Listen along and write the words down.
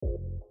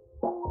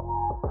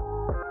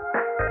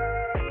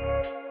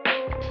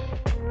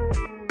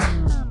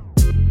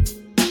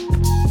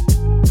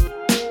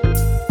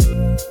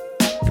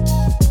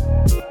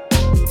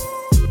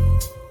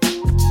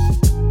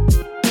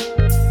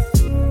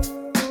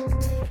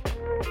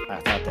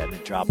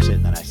drops it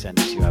and then I send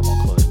it to you. I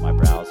won't close my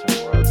browser.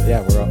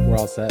 Yeah, we're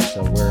all set.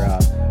 So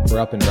we're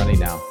up and running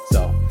now.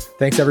 So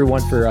thanks everyone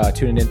for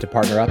tuning in to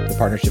Partner Up, the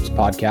Partnerships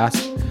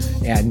podcast.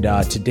 And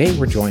today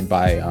we're joined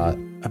by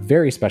a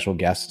very special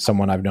guest,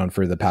 someone I've known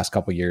for the past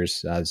couple of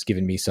years, has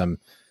given me some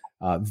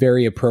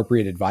very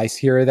appropriate advice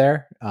here or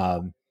there.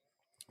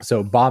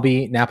 So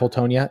Bobby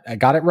Napoltonia, I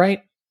got it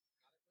right?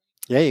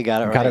 Yeah, you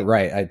got it right. Got it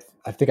right.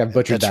 I think I've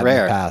butchered that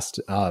rare. In the past.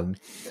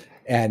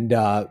 And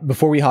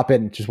before we hop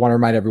in, just want to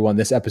remind everyone,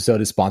 this episode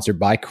is sponsored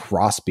by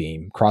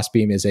Crossbeam.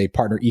 Crossbeam is a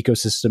partner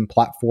ecosystem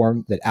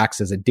platform that acts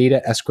as a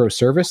data escrow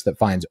service that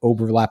finds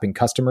overlapping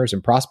customers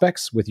and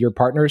prospects with your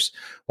partners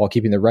while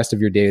keeping the rest of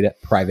your data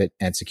private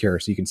and secure.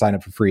 So you can sign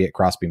up for free at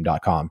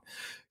crossbeam.com.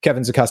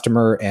 Kevin's a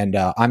customer, and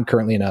I'm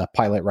currently in a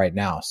pilot right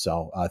now.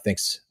 So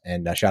thanks,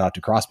 and shout out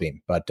to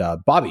Crossbeam. But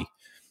Bobby,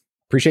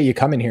 appreciate you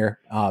coming here.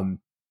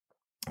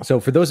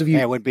 So for those of you...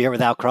 I wouldn't be here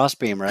without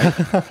Crossbeam, right?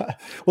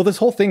 Well, this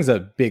whole thing's a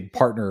big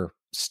partner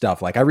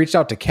stuff. Like I reached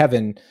out to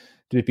Kevin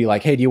to be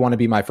like, hey, do you want to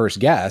be my first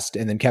guest?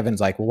 And then Kevin's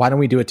like, well, why don't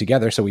we do it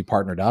together? So we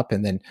partnered up,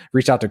 and then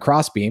reached out to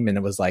Crossbeam, and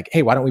it was like,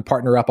 hey, why don't we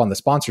partner up on the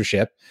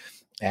sponsorship?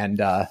 And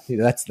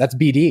that's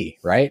BD,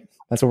 right?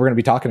 That's what we're going to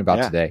be talking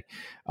about today.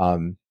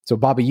 So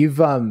Bobby,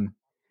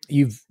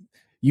 you've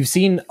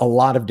seen a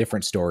lot of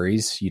different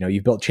stories. You know,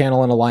 you've built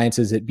channel and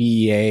alliances at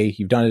BEA.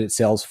 You've done it at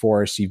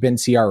Salesforce. You've been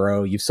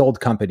CRO. You've sold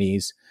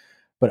companies.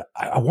 But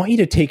I want you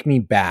to take me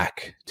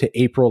back to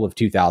April of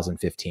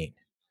 2015.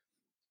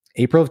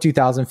 April of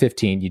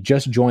 2015, you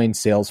just joined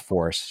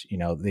Salesforce. You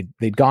know,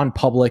 they'd gone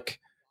public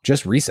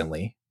just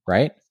recently,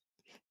 right?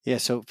 Yeah,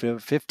 so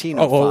 15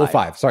 or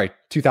 05. Sorry,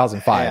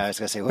 2005. Yeah, I was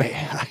going to say, wait,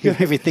 you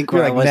made me think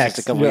where I was next.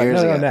 just a couple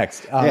years ago.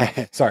 Next.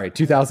 Sorry,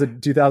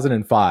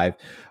 2005.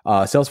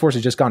 Salesforce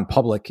had just gone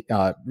public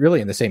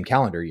really in the same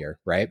calendar year,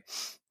 right?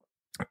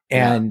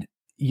 And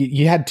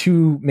you had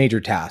two major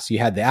tasks. You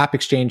had the App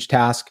Exchange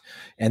task,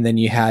 and then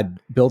you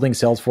had building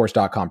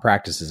Salesforce.com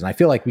practices. And I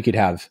feel like we could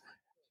have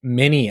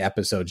many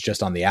episodes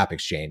just on the App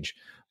Exchange.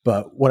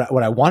 But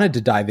what I wanted to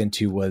dive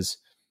into was,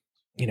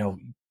 you know,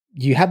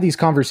 you had these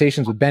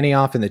conversations with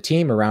Benioff and the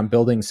team around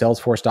building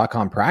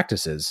Salesforce.com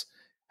practices.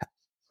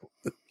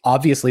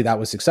 Obviously, that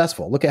was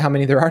successful. Look at how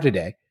many there are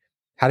today.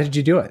 How did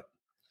you do it?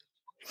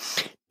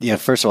 Yeah,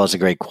 first of all, it's a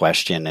great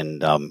question,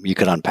 and you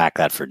could unpack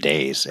that for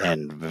days.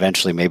 And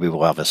eventually, maybe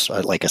we'll have a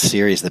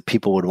series that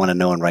people would want to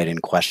know and write in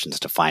questions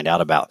to find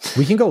out about.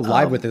 We can go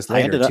live with this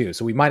later too,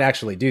 so we might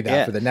actually do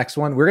that for the next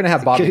one. We're going to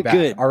have Bobby back.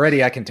 Good.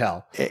 Already, I can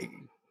tell.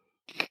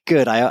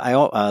 Good.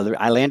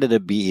 I landed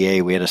at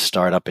BEA. We had a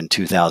startup in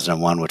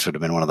 2001, which would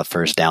have been one of the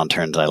first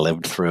downturns I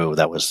lived through.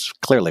 That was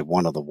clearly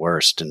one of the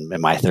worst in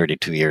my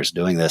 32 years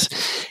doing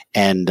this.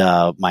 And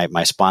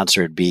my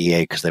sponsor at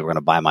BEA, because they were going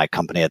to buy my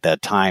company at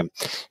that time,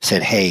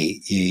 said,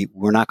 hey,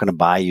 we're not going to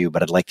buy you,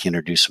 but I'd like to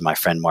introduce my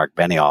friend Mark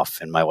Benioff.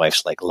 And my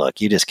wife's like,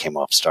 look, you just came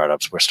off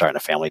startups. We're starting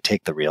a family.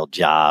 Take the real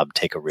job.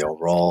 Take a real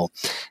role.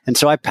 And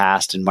so I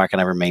passed, and Mark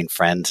and I remained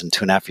friends. And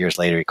 2.5 years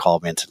later, he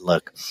called me and said,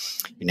 look,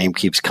 your name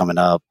keeps coming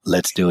up.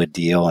 Let's do a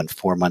deal. And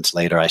 4 months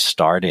later, I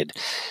started.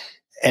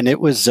 And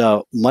it was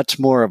much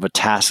more of a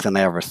task than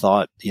I ever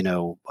thought, you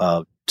know,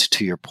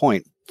 to your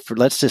point.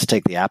 Let's just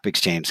take the App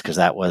Exchange, because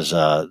that was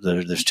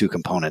there's two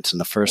components. And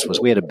the first was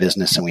we had a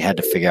business and we had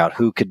to figure out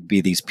who could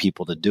be these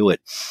people to do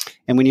it.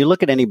 And when you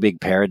look at any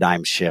big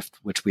paradigm shift,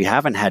 which we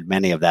haven't had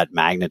many of that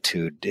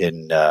magnitude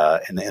in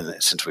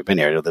since we've been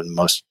here, the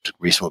most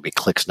recent would be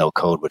Clicks No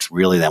Code, which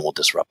really then will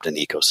disrupt an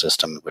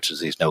ecosystem, which is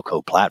these no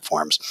code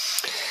platforms.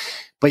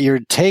 But you're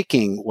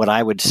taking what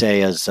I would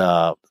say is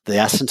the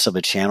essence of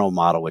a channel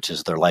model, which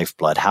is their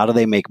lifeblood. How do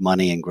they make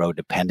money and grow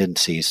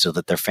dependencies so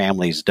that their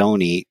families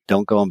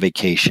don't go on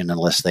vacation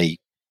unless they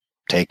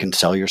take and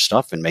sell your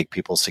stuff and make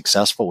people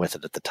successful with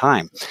it at the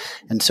time?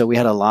 And so we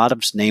had a lot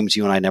of names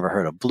you and I never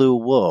heard of: Blue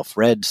Wolf,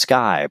 Red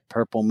Sky,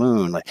 Purple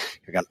Moon.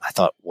 I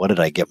thought, what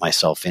did I get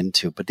myself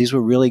into? But these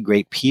were really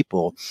great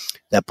people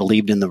that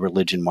believed in the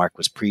religion Mark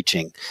was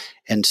preaching.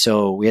 And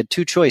so we had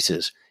two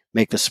choices: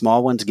 make the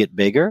small ones get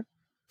bigger,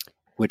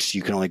 which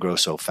you can only grow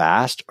so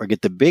fast, or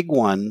get the big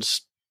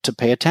ones to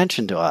pay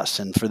attention to us.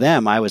 And for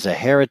them, I was a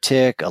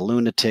heretic, a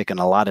lunatic, and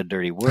a lot of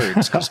dirty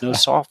words, because no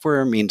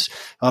software means,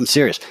 I'm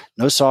serious,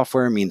 no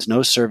software means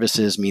no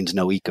services, means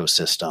no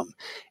ecosystem.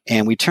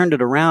 And we turned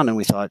it around and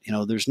we thought, you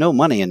know, there's no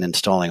money in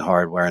installing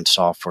hardware and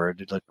software.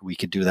 Look, we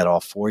could do that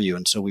all for you.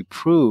 And so we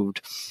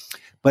proved,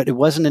 but it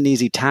wasn't an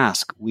easy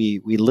task. We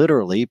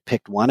literally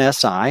picked one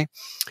SI,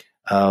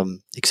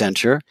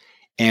 Accenture,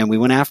 and we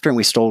went after and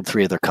we stole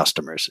 3 of their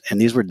customers.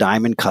 And these were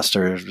diamond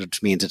customers,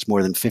 which means it's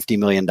more than $50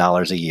 million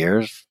a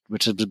year,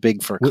 which is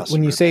big for a customer.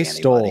 When you say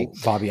stole,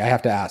 Bobby, I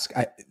have to ask,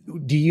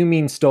 do you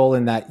mean stole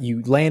in that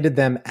you landed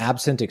them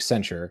absent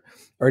Accenture,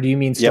 or do you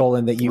mean stole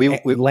in that you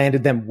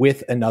landed them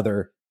with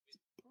another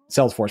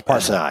Salesforce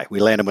partner? SI.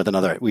 We landed with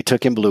another. We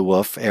took in Blue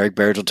Wolf. Eric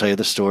Barrett will tell you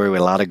the story. We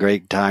had a lot of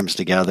great times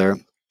together.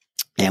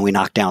 And we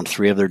knocked down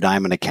 3 of their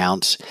diamond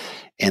accounts.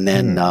 And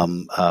then,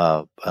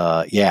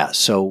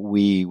 so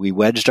we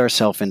wedged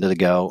ourselves into the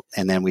go,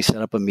 and then we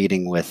set up a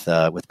meeting with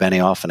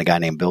Benioff and a guy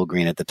named Bill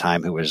Green at the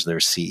time, who was their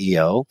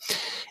CEO.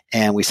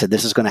 And we said,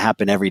 this is going to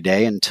happen every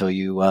day until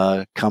you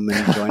come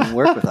and join and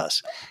work with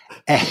us.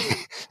 And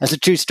that's a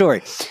true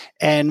story.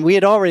 And we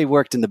had already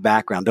worked in the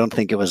background. Don't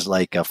think it was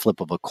like a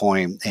flip of a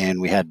coin. And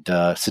we had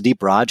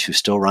Sudeep Raj, who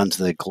still runs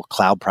the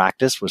cloud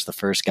practice, was the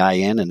first guy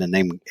in, and then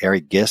named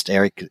Eric Gist.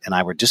 Eric and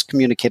I were just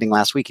communicating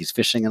last week. He's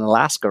fishing in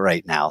Alaska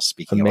right now,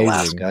 speaking Amazing. of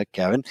Alaska,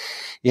 Kevin.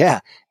 Yeah.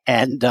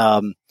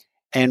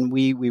 And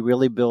we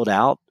really build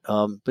out.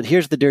 But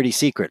here's the dirty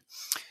secret.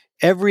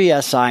 Every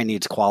SI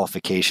needs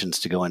qualifications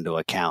to go into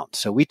account.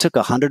 So we took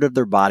 100 of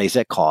their bodies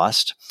at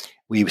cost.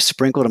 We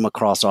sprinkled them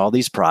across all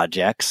these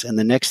projects. And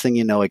the next thing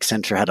you know,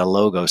 Accenture had a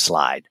logo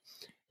slide.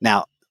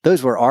 Now,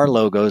 those were our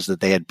logos that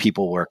they had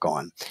people work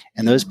on.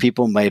 And those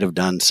people might have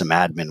done some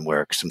admin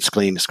work, some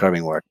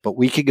scrubbing work. But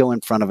we could go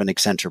in front of an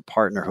Accenture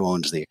partner who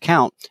owns the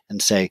account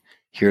and say,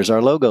 here's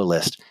our logo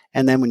list.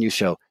 And then when you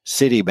show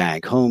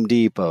Citibank, Home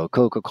Depot,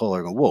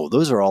 Coca-Cola, whoa,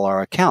 those are all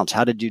our accounts.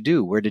 How did you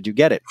do? Where did you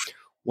get it?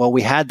 Well,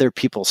 we had their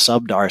people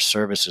subbed to our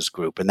services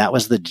group, and that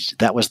was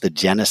the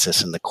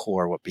genesis and the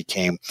core, what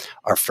became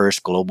our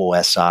first global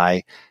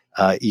SI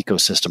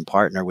ecosystem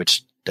partner,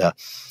 which,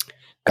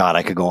 God,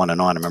 I could go on and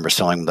on. I remember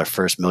selling them their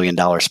first $1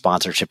 million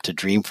sponsorship to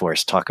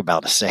Dreamforce. Talk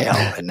about a sale.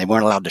 And they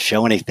weren't allowed to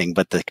show anything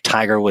but the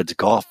Tiger Woods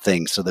golf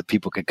thing so that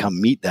people could come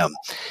meet them.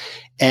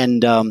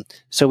 And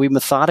so we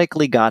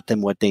methodically got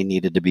them what they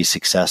needed to be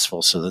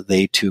successful so that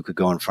they too could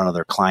go in front of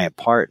their client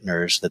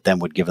partners that then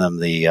would give them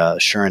the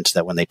assurance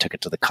that when they took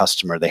it to the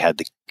customer, they had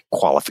the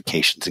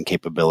qualifications and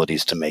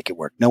capabilities to make it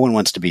work. No one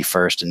wants to be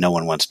first and no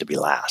one wants to be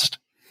last.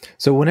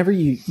 So whenever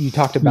you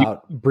talked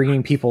about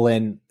bringing people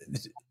in,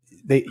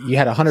 you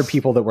had 100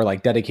 people that were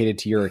like dedicated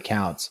to your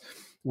accounts.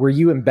 Were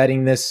you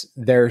embedding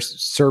their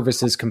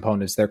services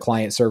components, their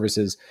client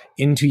services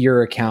into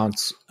your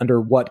accounts under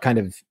what kind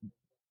of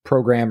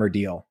program or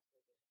deal?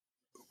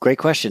 Great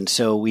question.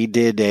 So we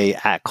did a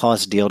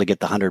at-cost deal to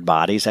get the 100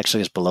 bodies.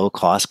 Actually, it's below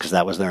cost because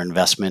that was their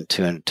investment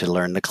to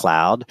learn the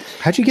cloud.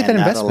 How'd you get that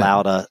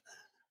investment?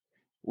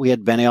 We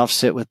had Benioff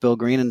sit with Bill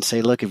Green and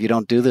say, look, if you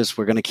don't do this,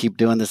 we're going to keep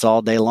doing this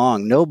all day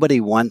long.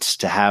 Nobody wants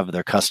to have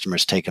their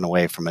customers taken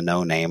away from a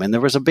no-name. And there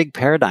was a big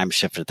paradigm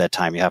shift at that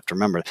time. You have to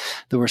remember,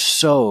 there were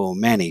so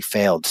many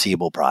failed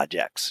Siebel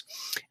projects.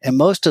 And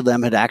most of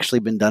them had actually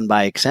been done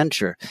by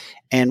Accenture.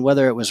 And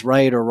whether it was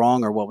right or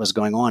wrong or what was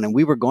going on, and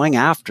we were going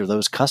after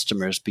those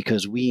customers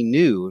because we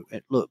knew,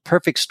 look,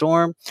 perfect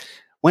storm.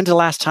 When's the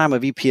last time a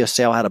VP of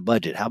sale had a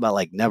budget? How about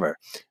like never?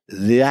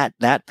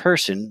 That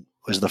person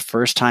was the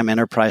first time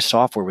enterprise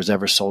software was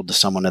ever sold to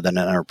someone other than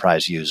an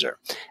enterprise user.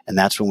 And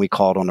that's when we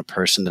called on a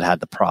person that had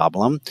the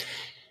problem.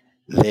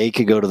 They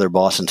could go to their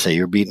boss and say,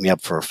 you're beating me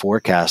up for a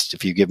forecast.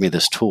 If you give me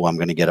this tool, I'm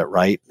going to get it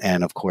right.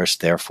 And of course,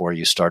 therefore,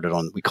 you started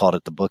on, we called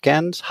it the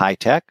bookends, high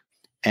tech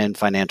and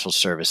financial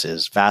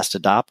services, fast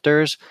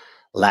adopters,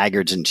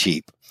 laggards, and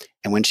cheap.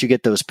 And once you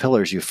get those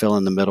pillars, you fill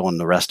in the middle and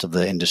the rest of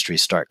the industry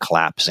start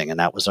collapsing. And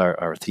that was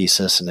our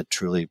thesis, and it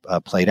truly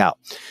played out.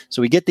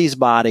 So we get these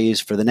bodies.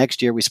 For the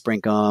next year, we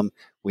sprinkle them.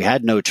 We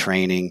had no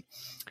training.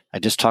 I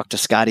just talked to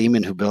Scott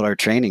Eamon, who built our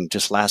training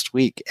just last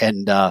week,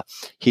 and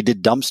he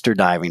did dumpster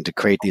diving to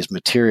create these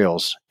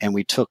materials. And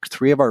we took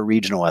 3 of our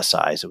regional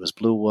SIs. It was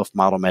Blue Wolf,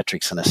 Model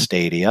Metrics, and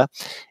Astadia,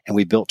 and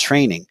we built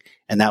training.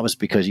 And that was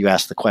because you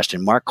asked the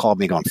question. Mark called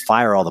me going,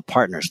 fire all the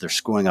partners. They're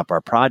screwing up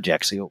our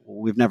projects.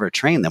 We've never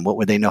trained them. What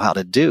would they know how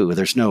to do?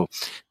 There's no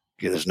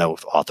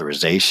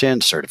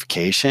authorization,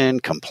 certification,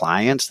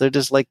 compliance. They're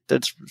just like,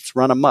 let's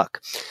run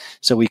amok.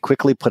 So we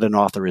quickly put an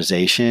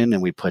authorization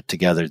and we put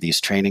together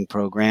these training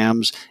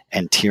programs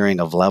and tiering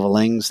of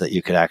levelings that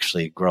you could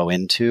actually grow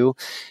into.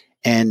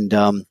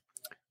 And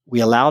we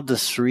allowed the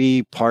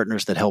 3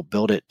 partners that helped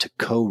build it to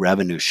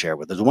co-revenue share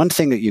with us. One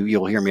thing that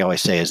you'll hear me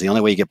always say is the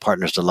only way you get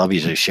partners to love you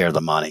is to share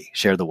the money,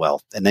 share the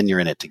wealth, and then you're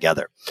in it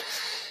together.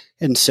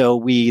 And so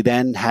we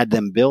then had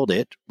them build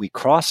it. We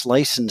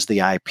cross-licensed the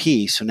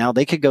IP, so now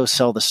they could go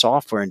sell the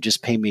software and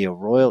just pay me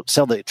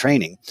sell the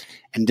training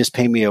and just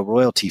pay me a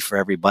royalty for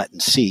every button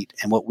seat.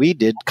 And what we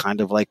did,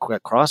 kind of like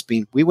at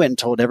Crossbeam, we went and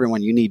told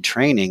everyone you need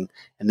training.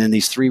 And then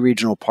these 3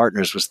 regional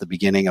partners was the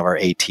beginning of our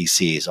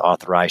ATCs,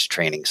 authorized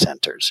training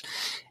centers.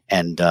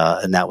 And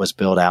that was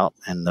built out,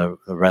 and the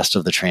rest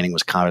of the training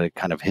was kind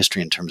of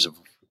history in terms of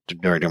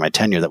during my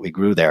tenure that we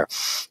grew there.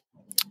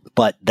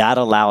 But that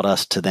allowed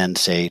us to then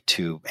say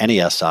to any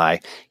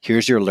SI,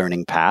 here's your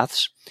learning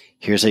paths.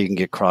 Here's how you can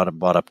get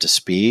brought up to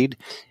speed.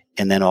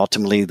 And then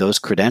ultimately those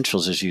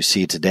credentials, as you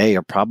see today,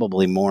 are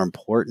probably more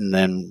important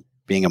than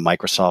being a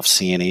Microsoft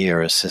CNE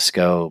or a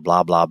Cisco,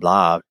 blah, blah,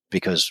 blah,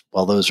 because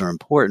while those are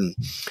important,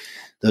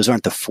 those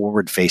aren't the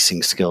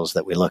forward-facing skills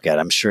that we look at.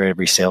 I'm sure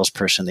every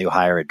salesperson that you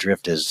hire at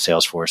Drift is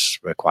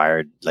Salesforce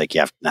required, like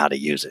you have to know how to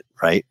use it,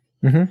 right?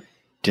 Mm-hmm.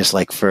 Just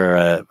like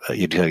for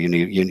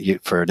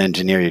for an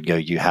engineer, you'd go,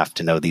 you have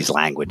to know these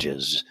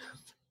languages,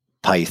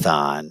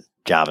 Python,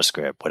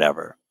 JavaScript,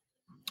 whatever.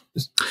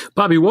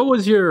 Bobby, what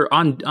was your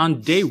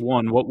on day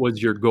one? What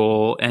was your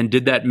goal, and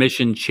did that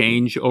mission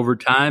change over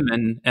time?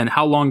 And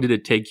how long did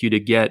it take you to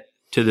get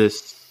to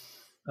this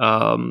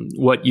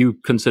what you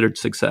considered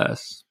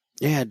success?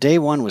 Yeah, day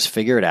one was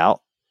figure it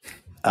out,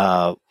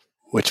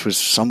 which was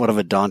somewhat of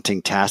a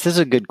daunting task. This is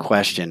a good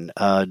question.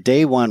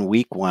 Day one,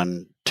 week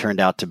one turned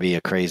out to be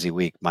a crazy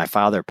week. My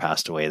father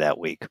passed away that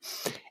week.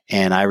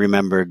 And I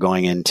remember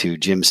going into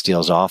Jim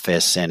Steele's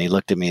office and he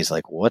looked at me. He's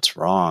like, "What's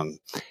wrong?"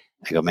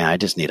 I go, "Man, I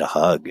just need a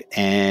hug."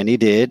 And he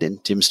did.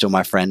 And Jim's still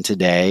my friend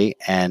today.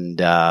 And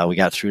we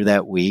got through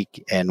that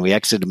week and we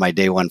exited my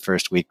day one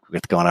first week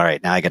with going, all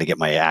right, now I got to get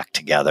my act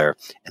together.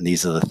 And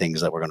these are the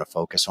things that we're going to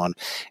focus on.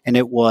 And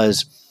it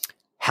was,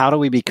 how do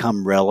we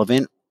become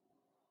relevant?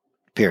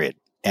 Period.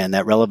 And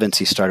that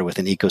relevancy started with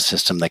an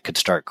ecosystem that could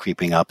start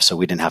creeping up so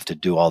we didn't have to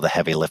do all the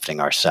heavy lifting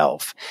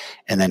ourselves.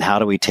 And then how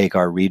do we take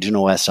our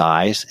regional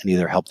SIs and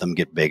either help them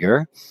get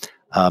bigger,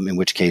 in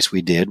which case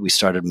we did. We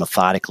started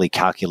methodically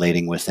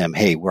calculating with them,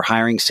 hey, we're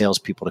hiring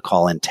salespeople to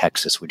call in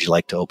Texas. Would you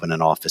like to open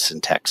an office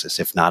in Texas?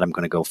 If not, I'm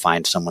going to go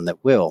find someone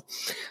that will.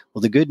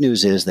 Well, the good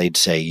news is they'd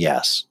say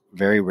yes.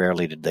 Very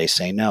rarely did they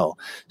say no.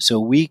 So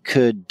we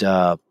could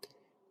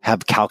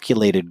have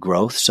calculated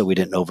growth so we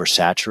didn't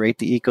oversaturate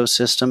the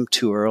ecosystem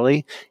too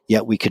early,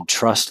 yet we could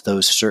trust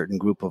those certain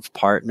group of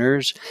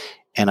partners.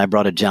 And I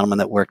brought a gentleman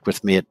that worked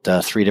with me at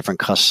 3 different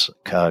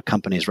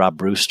companies, Rob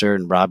Brewster,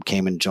 and Rob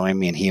came and joined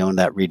me, and he owned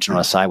that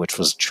regional SI, which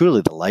was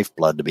truly the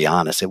lifeblood, to be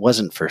honest. It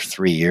wasn't for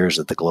 3 years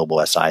that the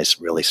global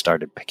SIs really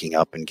started picking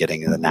up and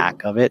getting the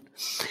knack of it.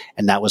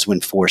 And that was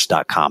when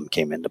Force.com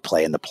came into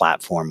play and the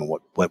platform and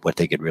what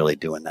they could really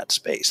do in that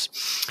space.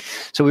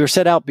 So we were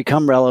set out,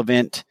 become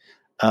relevant.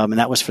 And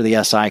that was for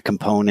the SI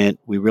component.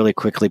 We really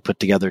quickly put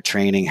together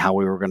training, how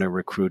we were going to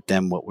recruit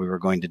them, what we were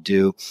going to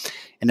do.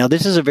 And now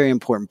this is a very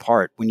important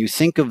part. When you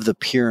think of the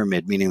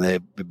pyramid, meaning the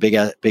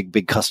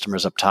big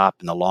customers up top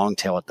and the long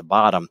tail at the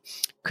bottom,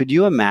 could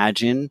you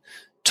imagine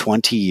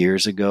 20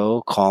 years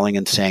ago calling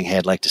and saying, "Hey,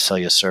 I'd like to sell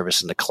you a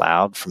service in the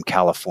cloud from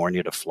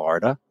California to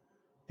Florida"?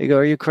 They go,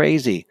 "Are you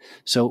crazy?"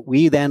 So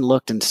we then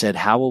looked and said,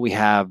 how will we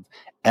have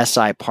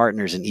SI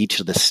partners in each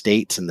of the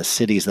states and the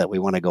cities that we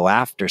want to go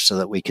after so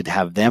that we could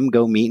have them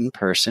go meet in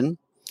person.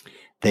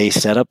 They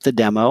set up the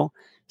demo.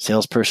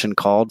 Salesperson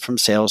called from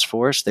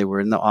Salesforce. They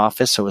were in the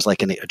office. So it was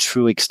like a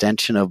true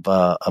extension of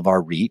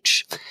our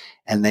reach.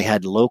 And they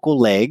had local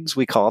legs,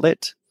 we called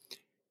it,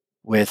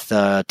 with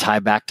tie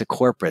back to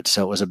corporate.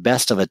 So it was a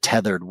best of a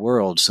tethered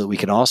world so that we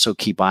could also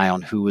keep eye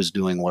on who was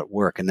doing what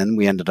work. And then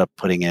we ended up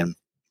putting in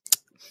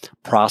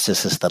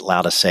processes that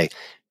allowed us to say,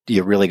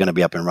 you're really going to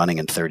be up and running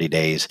in 30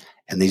 days.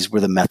 And these were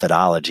the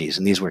methodologies.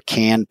 And these were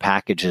canned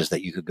packages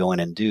that you could go in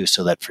and do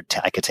so that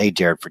I could say,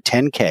 Jared, for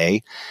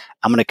 10K,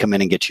 I'm going to come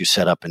in and get you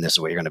set up and this is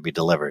what you're going to be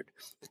delivered.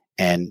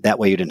 And that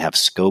way you didn't have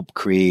scope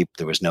creep.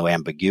 There was no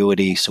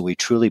ambiguity. So we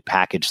truly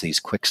packaged these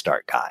quick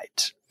start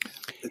guides.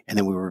 And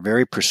then we were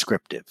very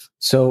prescriptive.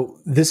 So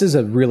this is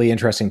a really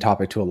interesting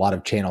topic to a lot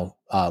of channel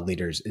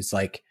leaders. It's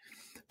like,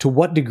 to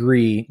what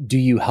degree do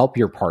you help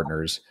your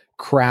partners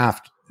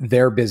craft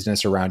their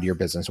business around your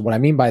business? What I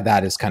mean by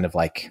that is kind of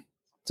like,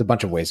 it's a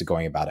bunch of ways of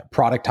going about it.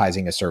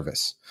 Productizing a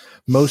service.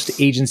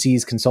 Most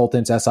agencies,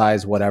 consultants,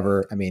 SIs,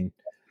 whatever. I mean,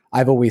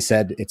 I've always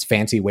said it's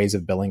fancy ways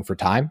of billing for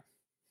time,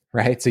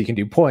 right? So you can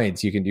do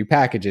points, you can do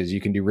packages,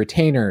 you can do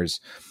retainers.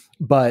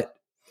 But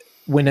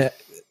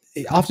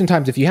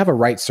oftentimes if you have a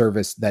right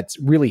service that's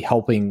really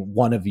helping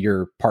one of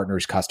your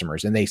partner's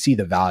customers and they see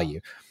the value,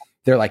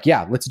 they're like,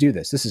 yeah, let's do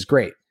this. This is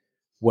great.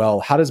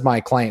 Well, how does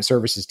my client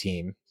services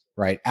team,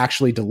 right,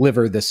 actually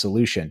deliver this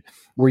solution?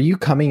 Were you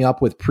coming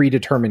up with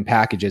predetermined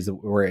packages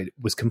where it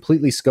was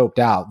completely scoped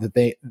out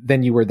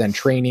that you were then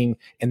training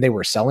and they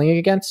were selling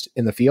against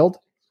in the field?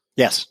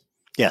 Yes.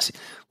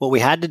 What we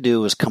had to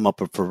do was come up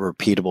with a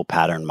repeatable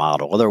pattern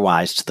model.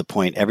 Otherwise, to the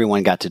point,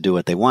 everyone got to do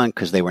what they want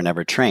because they were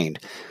never trained.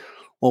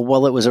 Well,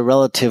 while it was a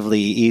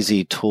relatively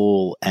easy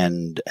tool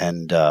and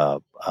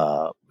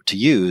to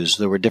use,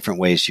 there were different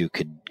ways you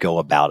could go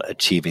about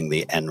achieving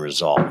the end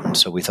result. And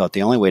so we thought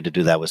the only way to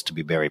do that was to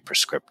be very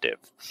prescriptive.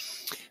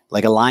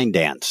 Like a line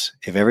dance.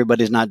 If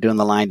everybody's not doing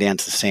the line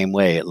dance the same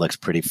way, it looks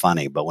pretty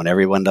funny. But when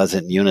everyone does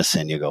it in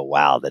unison, you go,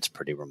 wow, that's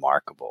pretty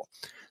remarkable.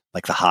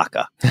 Like the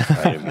haka,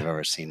 right? If you've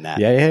ever seen that.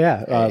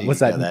 Yeah.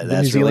 What's that?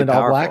 The New Zealand really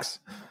All Blacks?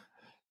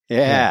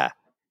 Yeah.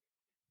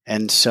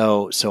 And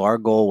so our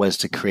goal was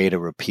to create a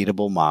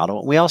repeatable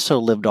model. We also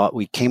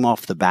we came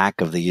off the back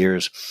of the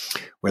years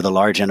where the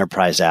large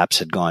enterprise apps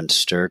had gone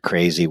stir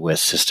crazy with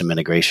system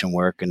integration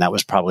work. And that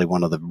was probably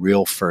one of the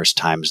real first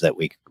times that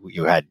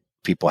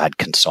people had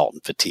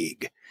consultant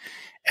fatigue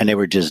and they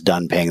were just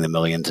done paying the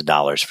millions of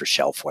dollars for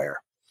shelfware.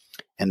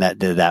 And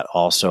that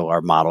also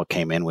our model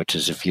came in, which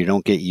is if you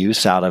don't get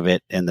use out of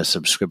it in the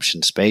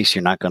subscription space,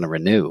 you're not going to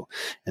renew.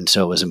 And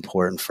so it was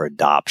important for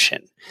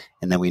adoption.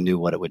 And then we knew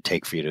what it would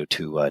take for you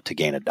to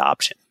gain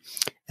adoption.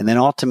 And then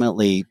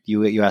ultimately,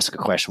 you ask a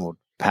question, well,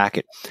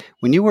 packet.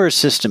 When you were a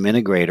system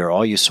integrator,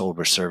 all you sold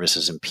were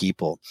services and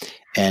people.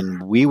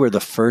 And we were the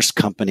first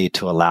company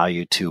to allow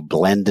you to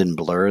blend and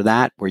blur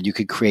that, where you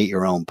could create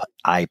your own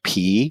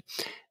IP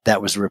that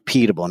was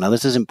repeatable. Now,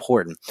 this is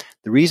important.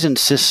 The reason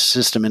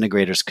system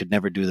integrators could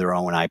never do their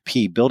own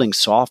IP, building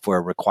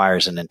software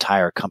requires an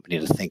entire company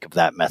to think of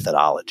that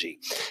methodology.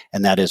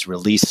 And that is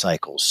release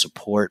cycles,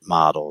 support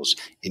models,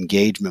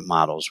 engagement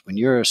models. When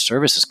you're a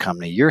services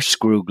company, you're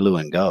screw, glue,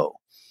 and go.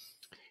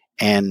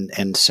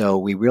 And so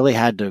we really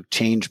had to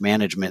change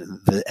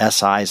management, the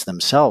SIs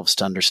themselves,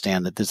 to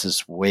understand that this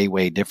is way,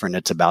 way different.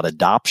 It's about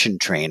adoption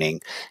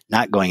training,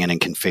 not going in and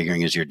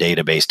configuring is your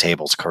database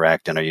tables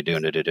correct and are you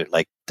doing it?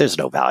 Like, there's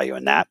no value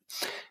in that,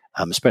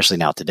 especially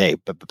now today.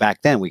 But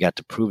back then, we got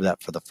to prove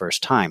that for the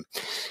first time.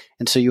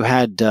 And so you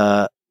had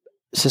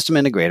system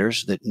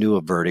integrators that knew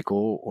a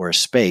vertical or a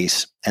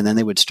space, and then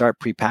they would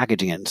start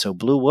prepackaging it. And so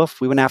Blue Wolf,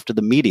 we went after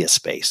the media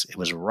space. It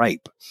was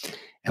ripe.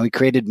 And we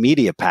created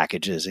media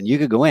packages, and you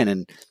could go in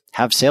and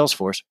have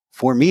Salesforce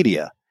for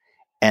media.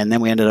 And then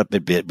we ended up,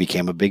 it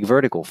became a big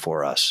vertical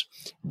for us.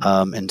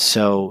 And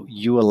so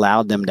you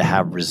allowed them to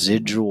have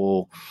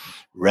residual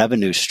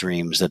revenue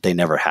streams that they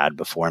never had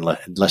before,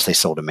 unless they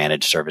sold a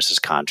managed services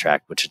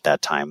contract, which at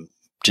that time,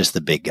 just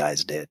the big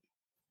guys did.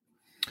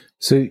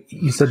 So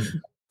you said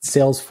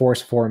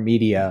Salesforce for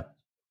media.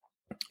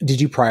 Did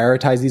you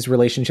prioritize these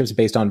relationships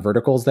based on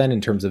verticals then,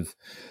 in terms of,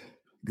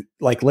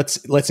 like,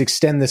 let's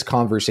extend this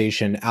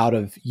conversation out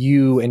of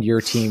you and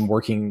your team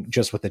working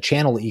just with the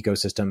channel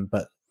ecosystem,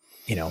 but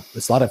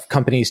as a lot of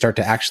companies start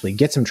to actually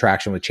get some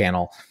traction with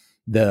channel,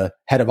 the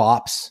head of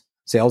ops,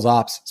 sales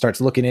ops,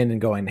 starts looking in and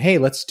going, hey,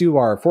 let's do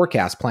our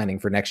forecast planning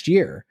for next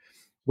year.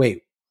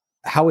 Wait,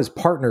 how is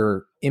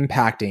partner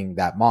impacting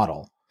that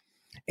model?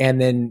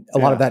 And then a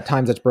lot of that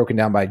times that's broken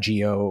down by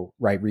geo,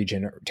 right,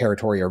 region, or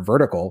territory, or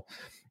vertical.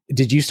 How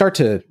did you start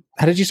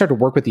to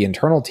work with the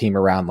internal team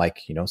around,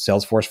 like,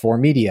 Salesforce for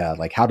media?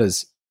 Like, how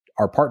does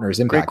our partners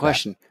impact? Great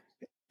question.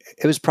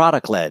 It was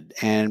product led,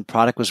 and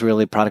product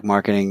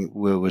marketing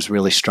was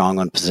really strong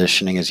on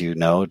positioning, as you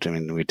know. I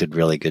mean, we did a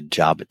really good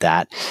job at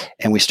that.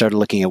 And we started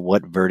looking at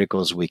what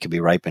verticals we could be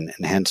ripe in.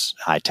 And hence,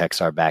 high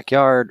tech's our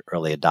backyard,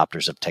 early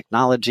adopters of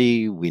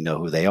technology. We know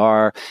who they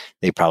are.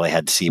 They probably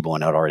had Siebel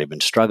and had already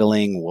been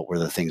struggling. What were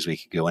the things we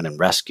could go in and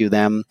rescue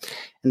them?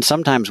 And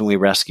sometimes when we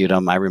rescued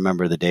them, I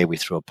remember the day we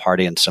threw a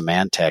party in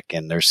Symantec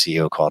and their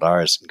CEO called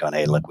ours and gone,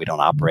 hey, look, we don't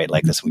operate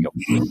like this. And we go,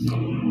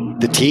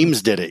 the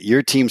teams did it.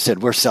 Your team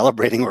said, we're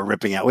celebrating, we're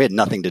ripping out. We had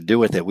nothing to do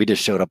with it. We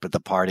just showed up at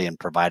the party and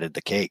provided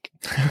the cake.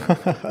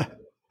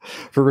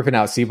 For ripping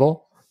out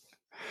Siebel?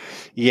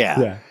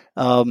 Yeah.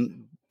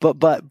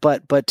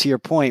 But to your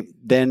point,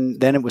 then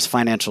it was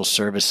financial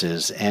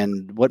services.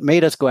 And what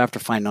made us go after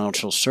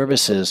financial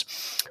services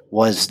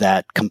was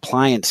that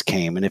compliance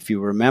came. And if you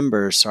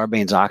remember,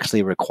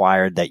 Sarbanes-Oxley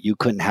required that you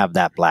couldn't have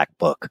that black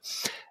book.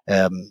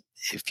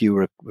 If you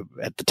were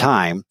at the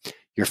time,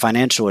 your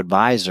financial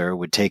advisor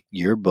would take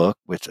your book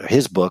with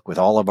his book with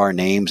all of our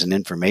names and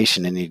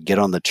information, and he'd get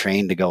on the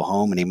train to go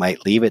home and he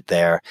might leave it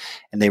there.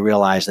 And they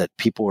realized that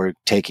people were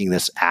taking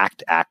this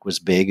act was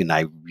big, and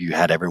you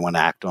had everyone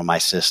act on my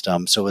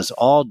system. So it was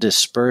all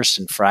dispersed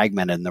and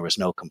fragmented, and there was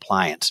no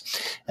compliance.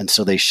 And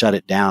so they shut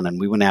it down, and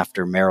we went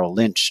after Merrill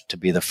Lynch to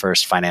be the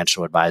first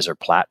financial advisor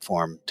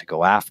platform to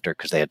go after,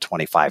 because they had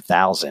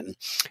 25,000. And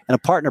a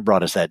partner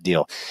brought us that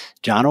deal,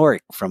 John Orrick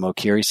from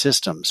Okiri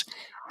Systems.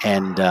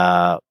 And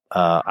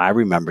I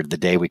remembered the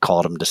day we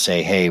called him to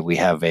say, hey, we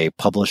have a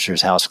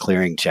publisher's house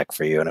clearing check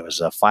for you. And it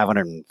was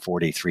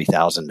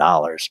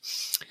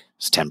 $543,000.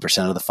 It's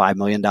 10% of the $5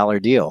 million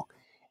deal.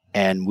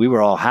 And we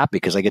were all happy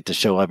because I get to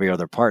show every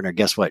other partner,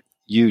 guess what?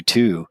 You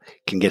too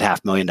can get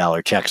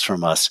 $500,000 checks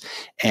from us.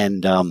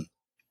 And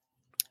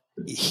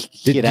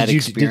did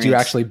you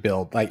actually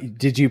build? Like,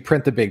 did you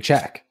print the big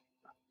check?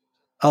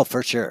 Oh,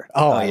 for sure.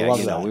 Oh yeah,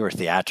 love that. We were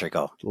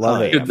theatrical.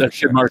 Love it. Yeah, That's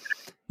good marketing.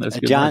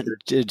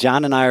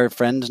 John and I are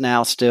friends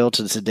now still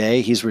to this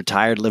day. He's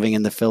retired, living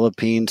in the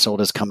Philippines, sold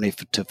his company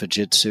to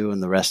Fujitsu,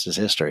 and the rest is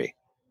history.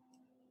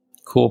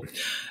 Cool.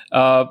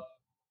 So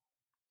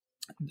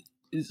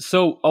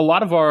a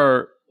lot of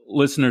our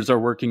listeners are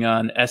working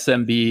on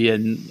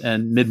SMB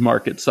and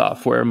mid-market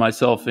software,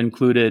 myself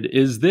included.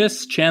 Is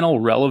this channel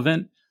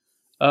relevant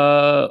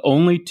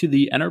only to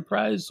the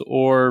enterprise,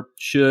 or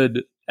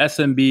should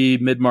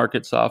SMB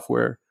mid-market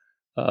software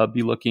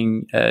be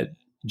looking at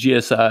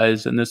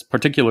GSIs and this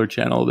particular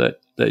channel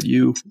that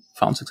you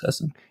found success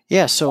in?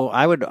 Yeah, so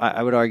I would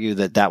argue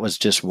that was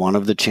just one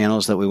of the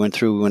channels that we went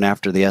through. We went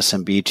after the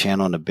SMB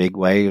channel in a big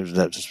way.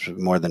 That's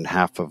more than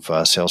half of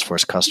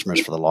Salesforce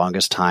customers for the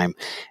longest time.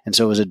 And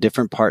so it was a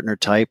different partner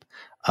type.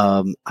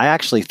 I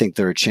actually think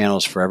there are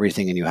channels for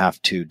everything, and you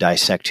have to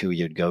dissect who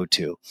you'd go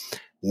to.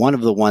 One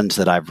of the ones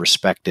that I've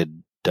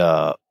respected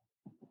out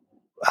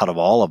of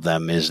all of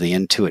them is the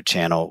Intuit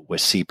channel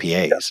with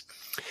CPAs.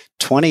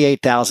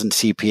 28,000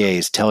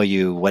 CPAs tell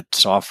you what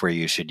software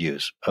you should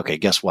use. Okay,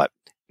 guess what?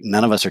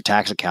 None of us are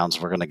tax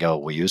accountants. We're going to go,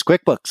 we'll use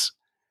QuickBooks.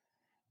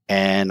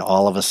 And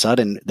all of a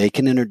sudden, they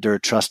can enter their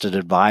trusted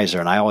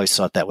advisor. And I always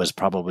thought that was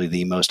probably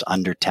the most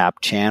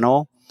under-tapped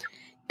channel.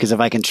 Because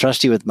if I can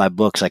trust you with my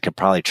books, I could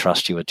probably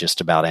trust you with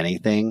just about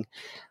anything.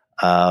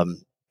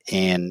 And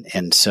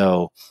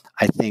so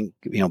I think,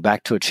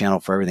 back to a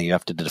channel for everything, you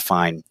have to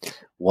define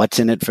what's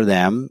in it for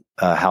them,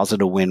 how's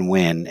it a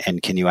win-win,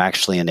 and can you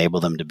actually enable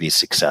them to be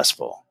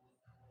successful?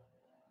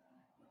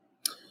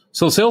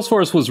 So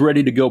Salesforce was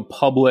ready to go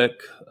public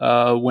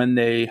when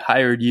they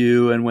hired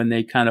you and when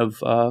they kind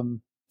of,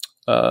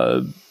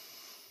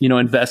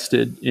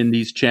 invested in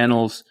these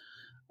channels.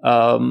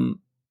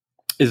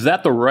 Is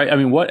that the right? I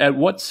mean, at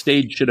what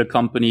stage should a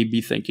company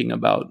be thinking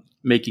about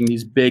making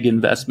these big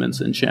investments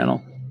in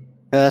channel?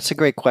 That's a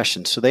great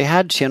question. So they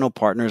had channel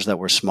partners that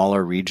were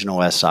smaller regional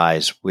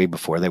SIs way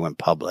before they went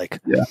public.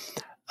 Yeah.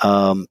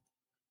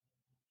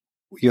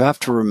 You have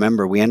to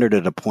remember, we entered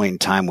at a point in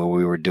time where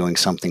we were doing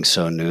something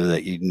so new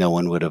that no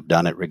one would have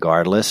done it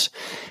regardless.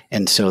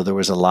 And so there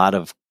was a lot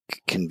of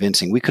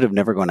convincing. We could have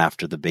never gone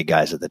after the big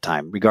guys at the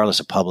time, regardless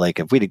of public.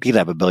 If we did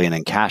have $1 billion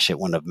in cash, it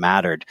wouldn't have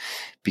mattered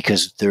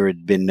because there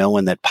had been no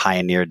one that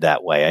pioneered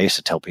that way. I used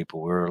to tell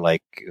people, we were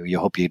like, you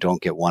hope you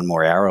don't get one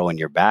more arrow in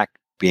your back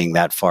being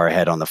that far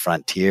ahead on the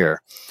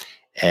frontier.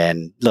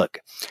 And look,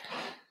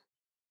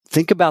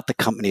 think about the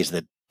companies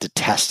that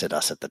detested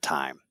us at the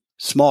time.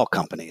 Small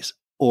companies,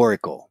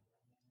 Oracle,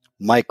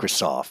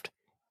 Microsoft,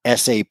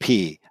 SAP.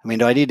 I mean,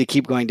 do I need to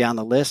keep going down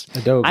the list?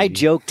 Adobe. I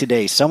joked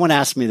today. Someone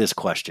asked me this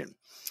question.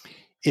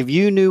 If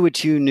you knew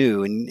what you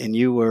knew and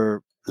you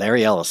were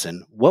Larry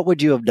Ellison, what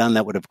would you have done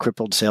that would have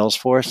crippled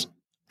Salesforce?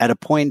 At a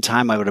point in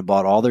time, I would have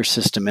bought all their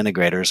system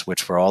integrators,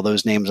 which for all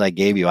those names I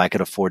gave you, I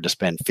could afford to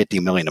spend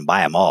 $50 million to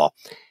buy them all,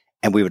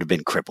 and we would have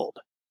been crippled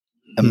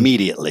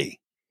immediately.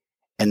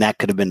 And that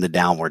could have been the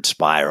downward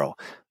spiral.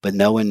 But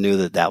no one knew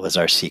that that was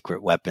our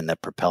secret weapon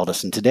that propelled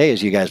us. And today,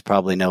 as you guys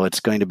probably know, it's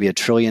going to be $1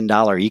 trillion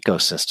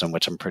ecosystem,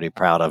 which I'm pretty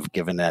proud of,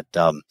 given that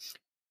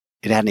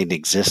it hadn't even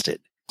existed.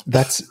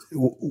 That's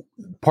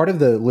part of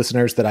the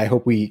listeners that I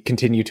hope we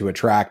continue to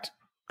attract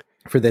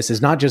for this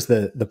is not just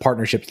the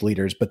partnerships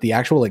leaders, but the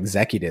actual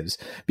executives,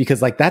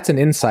 because like that's an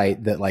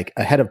insight that like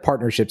a head of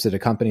partnerships at a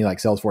company like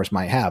Salesforce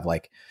might have,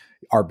 like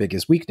our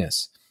biggest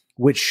weakness,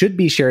 which should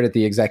be shared at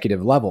the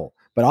executive level.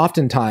 But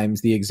oftentimes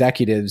the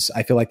executives,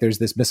 I feel like there's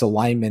this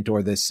misalignment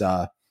or this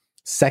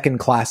second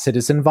class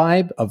citizen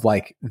vibe of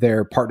like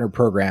their partner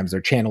programs,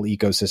 their channel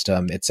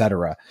ecosystem, et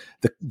cetera.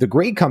 The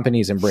great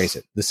companies embrace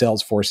it, the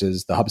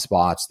Salesforces, the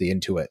HubSpots, the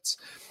Intuits.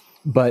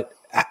 But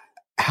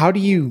how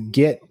do you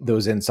get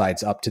those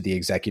insights up to the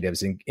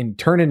executives and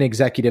turn an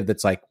executive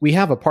that's like, we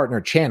have a partner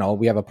channel,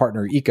 we have a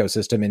partner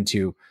ecosystem,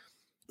 into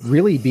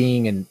really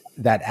being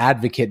that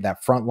advocate,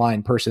 that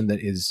frontline person that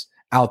is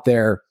out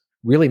there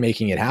really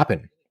making it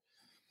happen?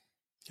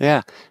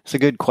 Yeah, it's a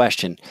good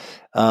question.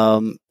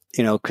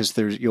 Because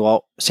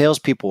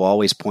salespeople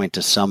always point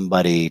to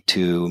somebody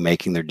to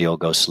making their deal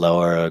go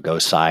slower or go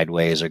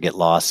sideways or get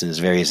lost in his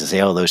various and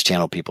say, oh, those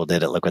channel people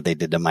did it. Look what they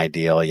did to my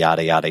deal,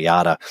 yada, yada,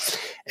 yada.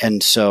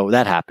 And so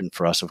that happened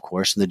for us, of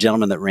course. And the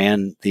gentleman that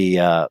ran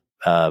the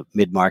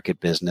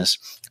mid-market business,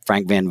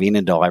 Frank Van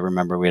Veenendaal, I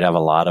remember we'd have a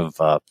lot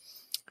of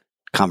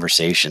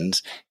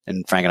conversations,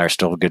 and Frank and I are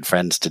still good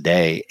friends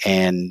today.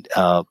 And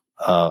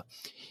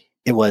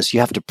it was, you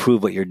have to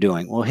prove what you're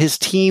doing. Well, his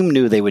team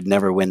knew they would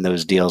never win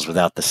those deals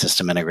without the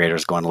system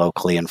integrators going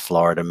locally in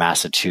Florida,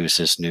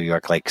 Massachusetts, New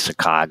York, like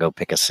Chicago,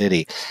 pick a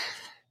city.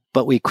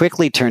 But we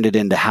quickly turned it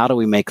into how do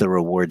we make the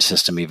reward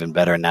system even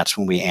better? And that's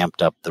when we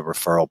amped up the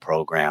referral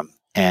program.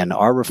 And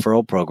our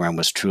referral program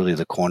was truly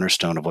the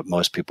cornerstone of what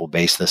most people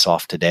base this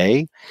off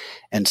today.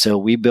 And so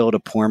we built a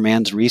poor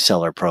man's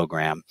reseller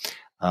program.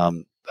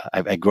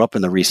 I grew up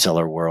in the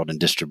reseller world and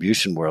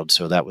distribution world,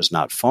 so that was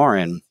not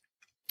foreign.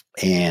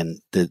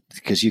 And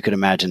because you could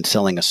imagine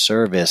selling a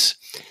service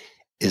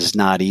is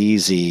not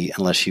easy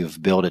unless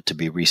you've built it to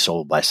be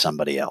resold by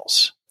somebody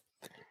else.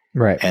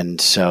 Right.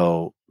 And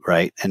so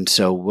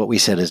what we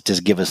said is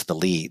just give us the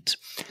leads.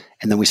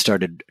 And then we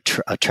started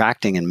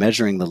attracting and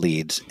measuring the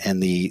leads.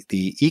 And the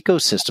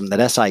ecosystem,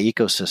 that SI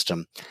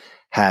ecosystem,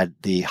 had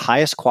the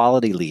highest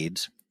quality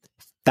leads,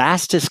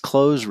 fastest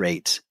close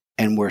rates,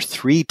 and were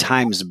 3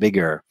 times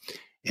bigger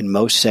in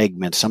most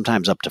segments,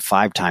 sometimes up to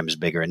 5 times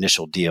bigger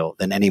initial deal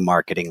than any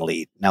marketing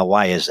lead. Now,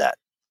 why is that?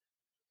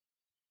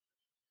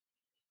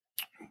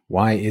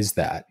 Why is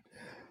that?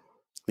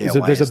 Yeah,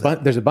 so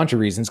there's a bunch of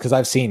reasons, because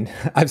I've seen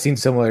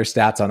similar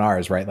stats on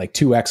ours, right? Like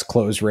 2x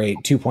close rate,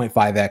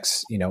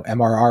 2.5x,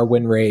 MRR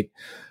win rate.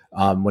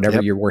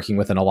 Whenever you're working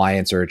with an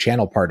alliance or a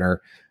channel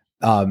partner,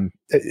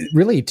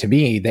 really, to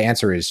me, the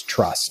answer is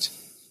trust.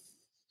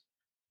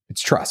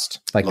 It's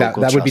trust. Like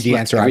local that would be the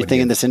answer.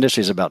 Everything in this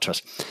industry is about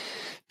trust.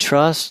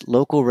 Trust,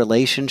 local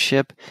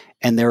relationship,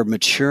 and they're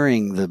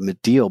maturing the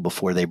deal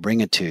before they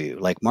bring it to you.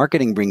 Like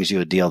marketing brings you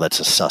a deal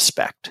that's a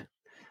suspect.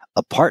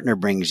 A partner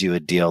brings you a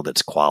deal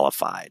that's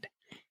qualified,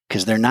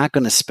 because they're not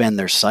going to spend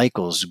their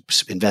cycles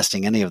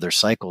investing any of their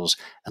cycles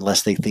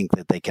unless they think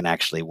that they can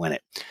actually win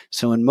it.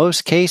 So in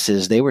most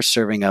cases, they were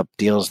serving up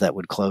deals that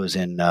would close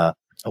in a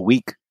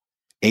week,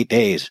 8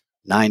 days,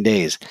 9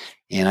 days.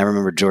 And I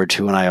remember George,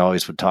 who and I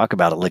always would talk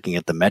about it, looking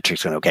at the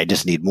metrics going, okay, I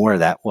just need more of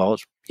that. Well,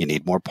 you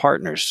need more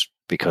partners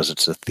because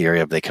it's a theory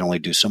of they can only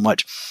do so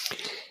much.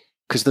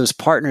 Because those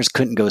partners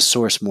couldn't go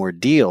source more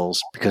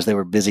deals because they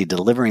were busy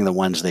delivering the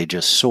ones they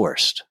just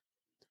sourced.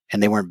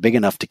 And they weren't big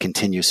enough to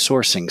continue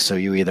sourcing. So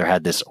you either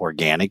had this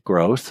organic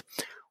growth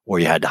or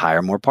you had to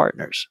hire more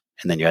partners.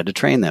 And then you had to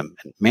train them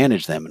and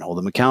manage them and hold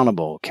them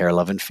accountable, care,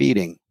 love, and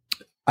feeding.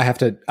 I have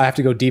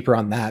to go deeper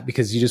on that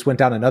because you just went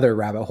down another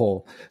rabbit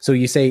hole. So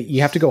you say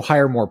you have to go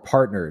hire more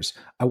partners.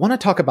 I want to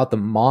talk about the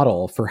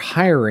model for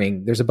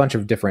hiring. There's a bunch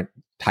of different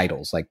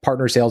titles like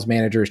partner sales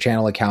managers,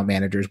 channel account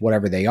managers,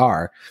 whatever they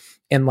are.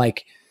 And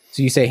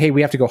so you say, hey,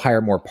 we have to go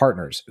hire more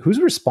partners. Who's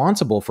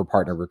responsible for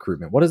partner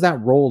recruitment? What does that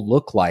role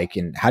look like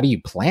and how do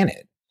you plan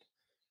it?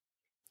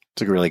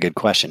 It's a really good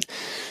question.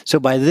 So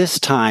by this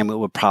time, it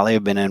would probably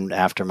have been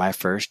after my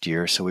first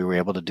year. So we were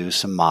able to do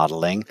some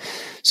modeling.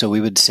 So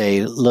we would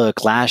say,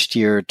 look, last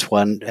year,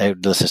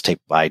 let's just take,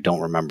 I don't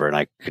remember, and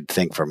I could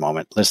think for a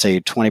moment. Let's say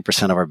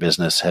 20% of our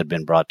business had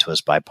been brought to us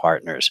by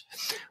partners.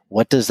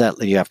 What does that,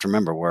 you have to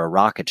remember, we're a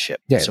rocket ship.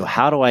 Yeah. So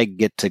how do I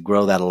get to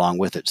grow that along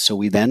with it? So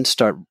we then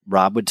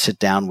Rob would sit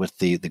down with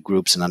the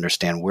groups and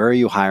understand, where are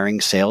you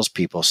hiring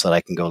salespeople so that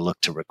I can go look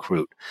to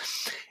recruit?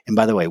 And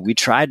by the way, we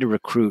tried to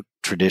recruit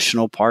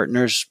traditional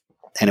partners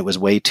and it was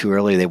way too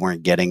early. They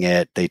weren't getting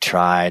it. They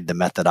tried the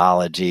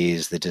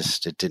methodologies.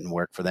 It didn't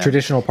work for them.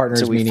 Traditional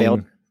partners, so we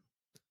failed.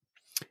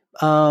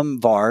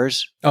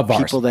 VARs, VARs,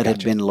 people that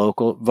had been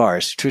local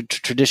VARs,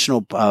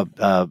 traditional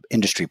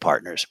industry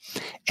partners.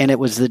 And it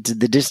was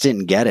they just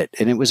didn't get it.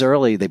 And it was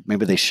early.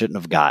 Maybe they shouldn't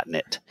have gotten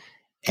it.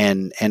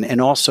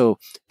 And also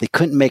they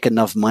couldn't make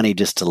enough money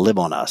just to live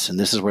on us. And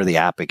this is where the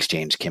App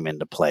Exchange came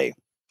into play.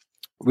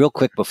 Real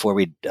quick before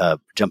we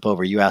jump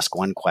over, you asked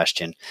one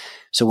question.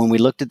 So when we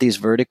looked at these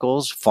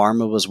verticals,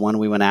 pharma was one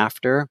we went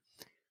after.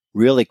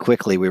 Really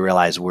quickly, we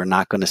realized we're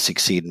not going to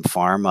succeed in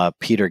pharma.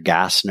 Peter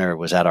Gassner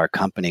was at our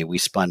company. We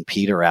spun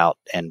Peter out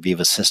and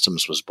Viva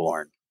Systems was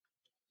born.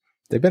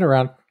 They've been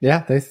around. Yeah,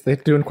 they're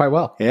doing quite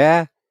well.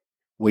 Yeah.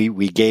 We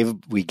gave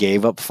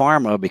up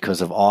pharma because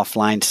of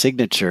offline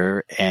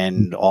signature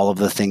and all of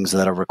the things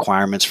that are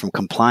requirements from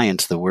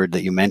compliance, the word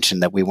that you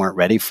mentioned that we weren't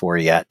ready for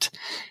yet.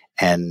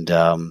 And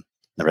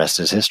the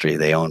rest is history.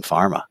 They own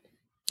pharma.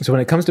 So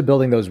when it comes to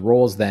building those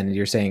roles, then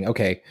you're saying,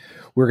 okay,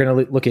 we're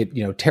going to look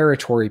at,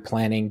 territory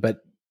planning, but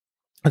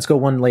let's go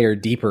one layer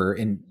deeper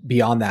and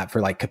beyond that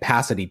for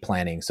capacity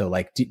planning. So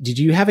did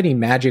you have any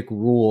magic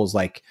rules?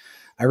 I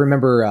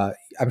remember,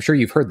 I'm sure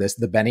you've heard this,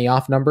 the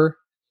Benioff number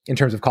in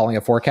terms of calling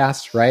a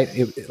forecast, right?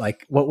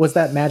 What was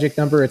that magic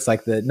number? It's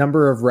the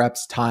number of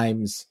reps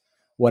times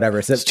whatever.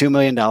 It's $2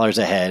 million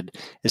ahead.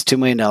 It's $2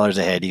 million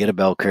ahead. You get a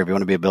bell curve. You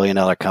want to be $1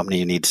 billion company.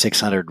 You need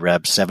 600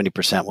 reps.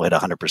 70% will hit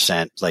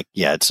 100%.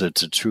 It's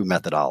a true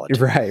methodology.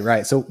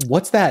 Right. So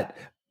what's that?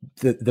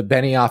 The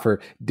Benioff,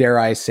 or dare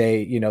I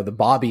say, the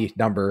Bobby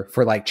number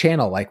for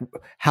channel?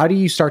 How do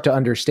you start to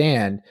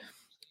understand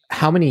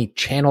how many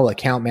channel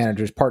account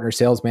managers, partner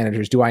sales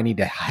managers do I need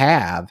to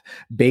have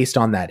based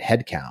on that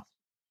headcount?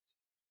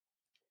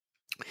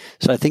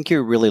 So I think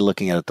you're really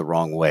looking at it the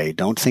wrong way.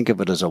 Don't think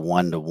of it as a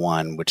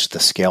one-to-one, which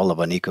the scale of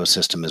an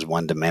ecosystem is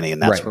one-to-many.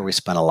 And that's right. Where we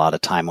spend a lot of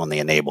time on the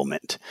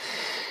enablement.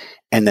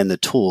 And then the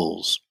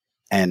tools.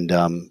 And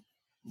I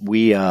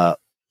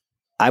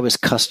was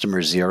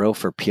customer zero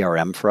for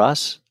PRM for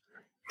us.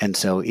 And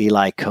so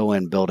Eli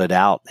Cohen built it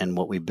out. And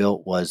what we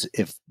built was,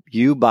 if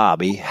you,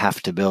 Bobby,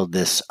 have to build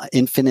this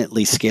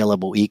infinitely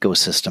scalable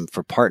ecosystem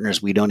for partners,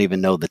 we don't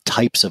even know the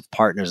types of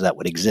partners that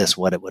would exist,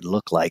 what it would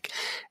look like.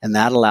 And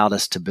that allowed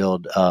us to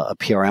build a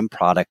PRM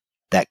product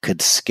that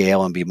could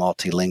scale and be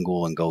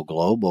multilingual and go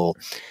global.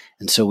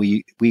 And so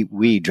we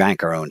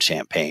drank our own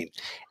champagne.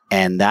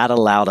 And that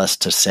allowed us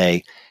to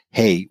say,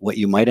 hey, what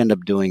you might end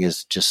up doing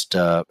is just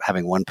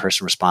having one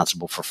person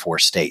responsible for 4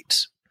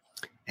 states.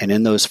 And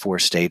in those 4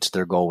 states,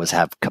 their goal was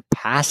have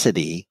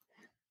capacity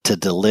to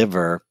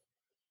deliver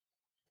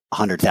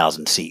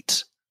 100,000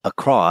 seats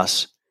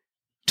across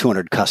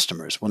 200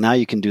 customers. Well, now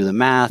you can do the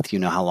math, you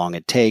know how long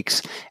it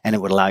takes, and it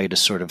would allow you to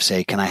sort of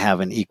say, can I have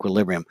an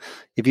equilibrium?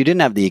 If you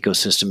didn't have the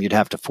ecosystem, you'd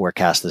have to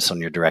forecast this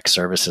on your direct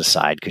services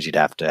side, because you'd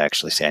have to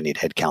actually say, I need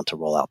headcount to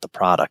roll out the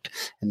product.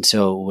 And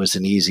so it was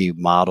an easy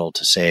model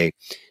to say,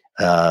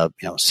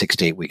 6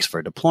 to 8 weeks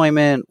for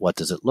deployment. What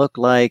does it look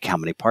like? How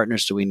many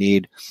partners do we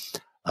need?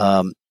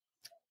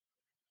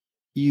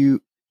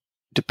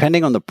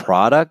 Depending on the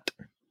product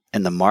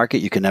and the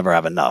market, you can never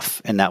have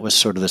enough. And that was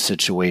sort of the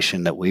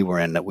situation that we were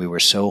in, that we were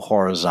so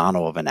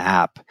horizontal of an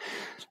app,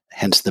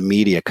 hence the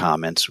media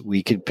comments.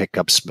 We could pick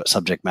up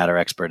subject matter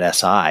expert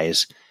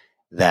SIs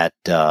that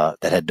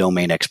had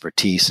domain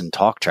expertise and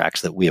talk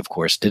tracks that we, of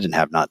course, didn't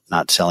have,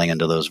 not selling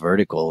into those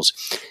verticals.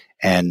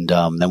 And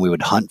then we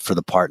would hunt for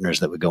the partners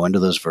that would go into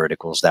those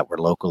verticals that were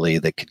locally,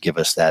 that could give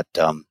us that.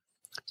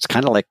 It's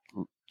kind of like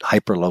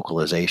hyper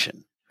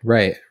localization.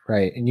 Right.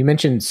 And you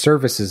mentioned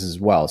services as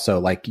well.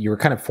 So you were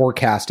kind of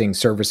forecasting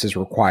services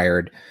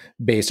required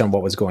based on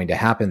what was going to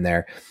happen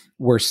there.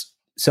 Were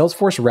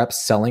Salesforce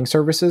reps selling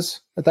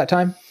services at that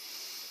time?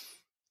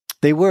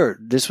 They were.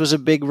 This was a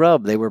big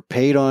rub. They were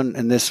paid on,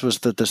 and this was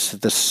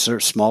the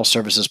small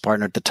services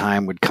partner at the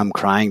time would come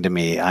crying to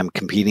me. I'm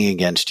competing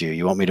against you.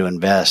 You want me to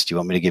invest? You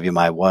want me to give you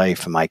my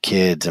wife and my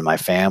kids and my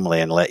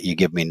family and let you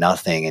give me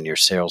nothing and your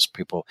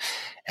salespeople?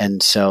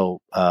 And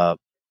so, how'd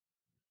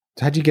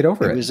you get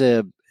over it?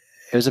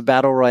 It was a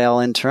battle royale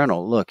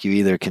internal. Look, you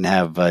either can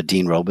have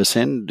Dean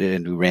Robeson,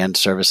 who ran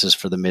services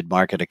for the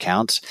mid-market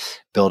accounts,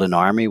 build an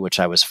army, which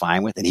I was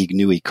fine with, and he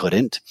knew he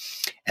couldn't.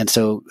 And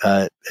so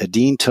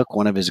Dean took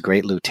one of his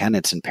great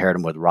lieutenants and paired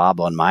him with Rob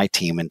on my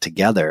team, and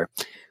together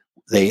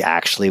they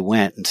actually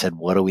went and said,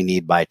 what do we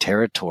need by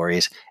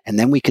territories? And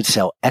then we could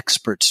sell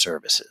expert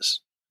services.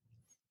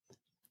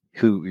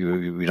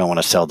 You don't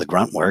want to sell the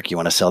grunt work, you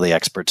want to sell the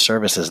expert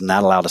services, and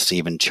that allowed us to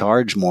even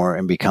charge more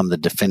and become the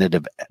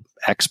definitive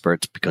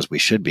experts, because we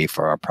should be,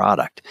 for our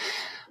product.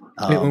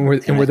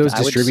 Were those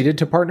distributed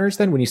to partners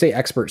then? When you say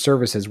expert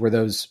services, were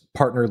those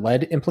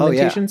partner-led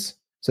implementations?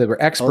 So they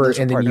were expert,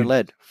 and then you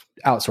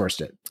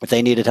outsourced it. If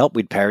they needed help,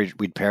 we'd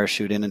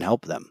parachute in and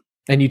help them.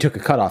 And you took a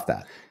cut off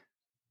that?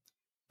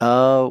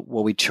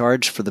 Well, we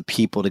charged for the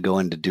people to go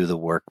in to do the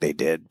work they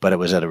did, but it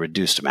was at a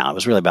reduced amount. It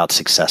was really about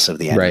success of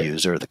the end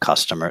user, the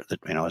customer. That,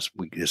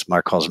 as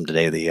Mark calls them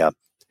today, the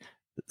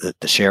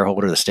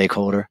shareholder, the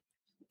stakeholder.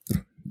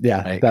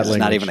 Yeah, right? It's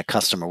not even a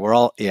customer. We're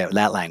all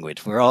that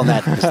language. We're all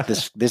that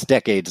this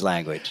decade's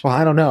language. Well,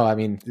 I don't know. I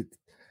mean,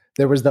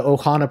 there was the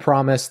Ohana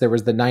promise. There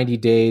was the 90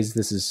 days.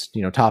 This is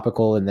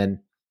topical, and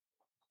then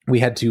we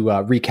had to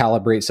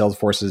recalibrate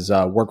Salesforce's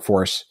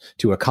workforce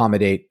to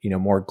accommodate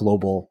more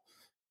global.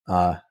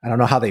 I don't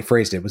know how they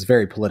phrased it. It was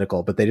very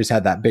political, but they just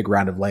had that big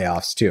round of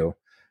layoffs too,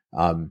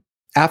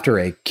 after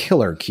a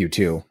killer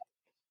Q2,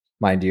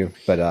 mind you.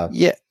 But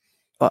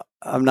well,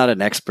 I'm not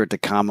an expert to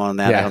comment on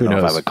that. Yeah, I don't know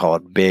if I would call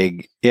it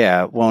big.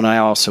 Yeah. Well, and I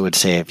also would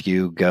say if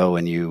you go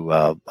and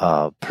you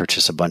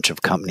purchase a bunch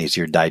of companies,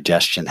 your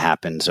digestion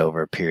happens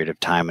over a period of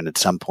time, and at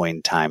some point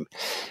in time,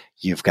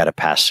 you've got to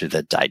pass through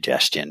the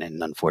digestion,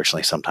 and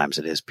unfortunately, sometimes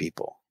it is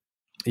people.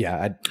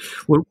 Yeah.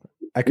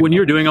 When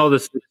you're doing all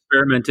this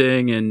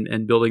experimenting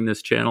and building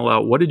this channel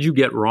out, what did you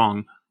get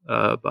wrong,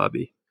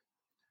 Bobby?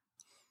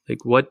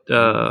 Like what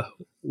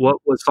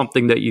was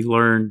something that you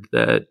learned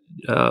that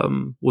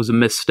was a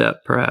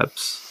misstep,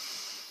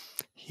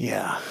 perhaps?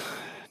 Yeah,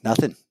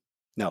 nothing.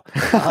 No.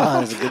 I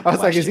was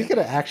like, is he going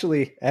to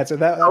actually answer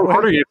that? How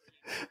are you?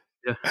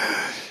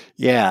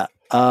 Yeah.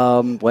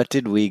 What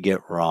did we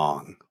get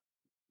wrong?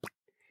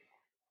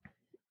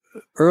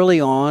 Early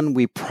on,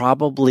 we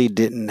probably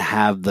didn't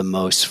have the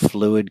most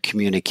fluid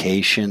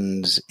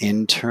communications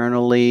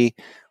internally,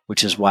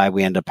 which is why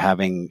we end up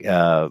having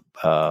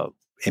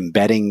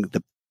embedding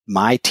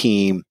my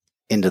team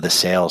into the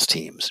sales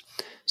teams.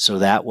 So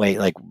that way,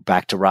 like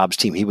back to Rob's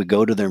team, he would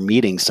go to their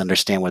meetings to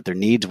understand what their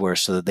needs were,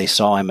 so that they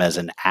saw him as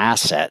an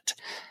asset,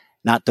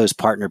 not those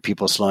partner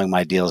people slowing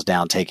my deals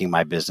down, taking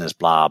my business,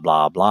 blah,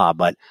 blah, blah.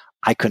 But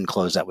I couldn't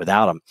close that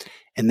without him.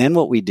 And then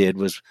what we did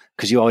was,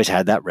 because you always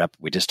had that rep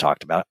we just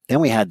talked about, then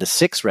we had the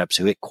 6 reps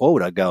who hit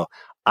quota go,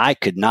 I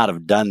could not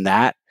have done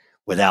that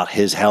without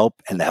his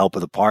help and the help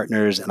of the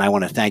partners. And I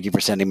want to thank you for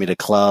sending me to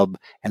club.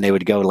 And they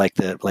would go like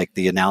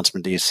the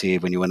announcement that you see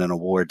when you win an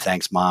award.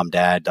 Thanks, mom,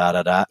 dad, da,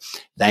 da, da.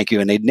 Thank you.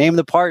 And they'd name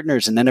the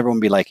partners. And then everyone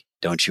would be like,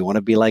 don't you want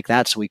to be like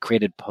that? So we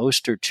created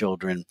poster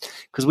children,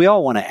 because we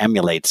all want to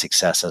emulate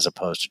success as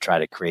opposed to try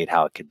to create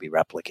how it could be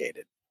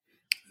replicated.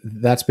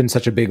 That's been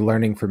such a big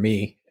learning for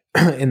me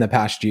in the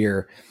past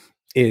year.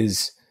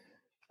 Is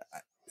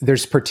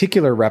there's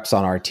particular reps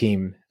on our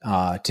team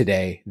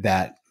today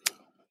that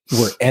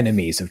were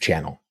enemies of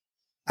channel.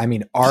 I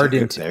mean,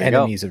 ardent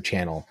enemies of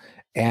channel.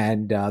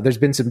 And there's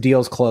been some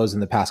deals closed in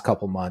the past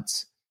couple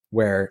months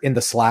where in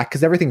the Slack,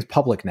 because everything's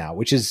public now,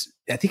 which is,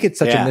 I think it's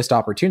such a missed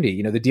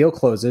opportunity. The deal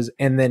closes,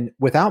 and then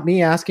without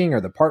me asking, or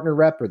the partner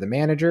rep or the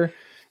manager,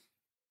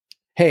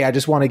 hey, I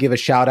just want to give a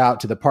shout out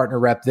to the partner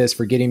rep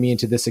for getting me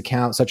into this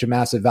account, such a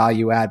massive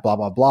value add, blah,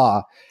 blah,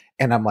 blah.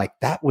 And I'm like,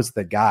 that was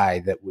the guy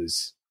that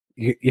was,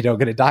 going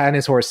to die on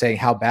his horse saying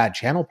how bad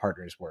channel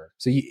partners were.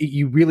 So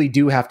you really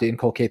do have to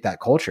inculcate that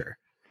culture.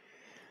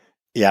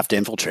 You have to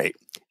infiltrate.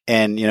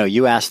 And,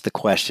 you asked the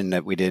question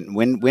that we didn't,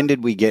 when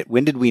did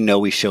we know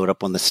we showed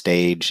up on the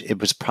stage? It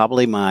was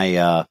probably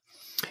my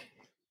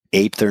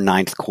 8th or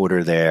 9th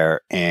quarter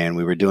there. And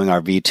we were doing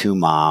our V2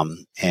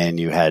 mom, and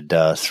you had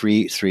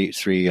three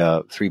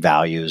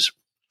values.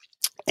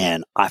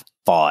 And I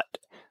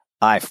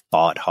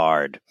fought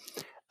hard.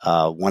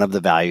 One of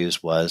the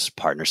values was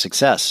partner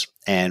success.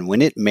 And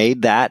when it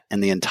made that,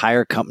 and the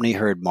entire company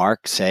heard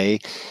Mark say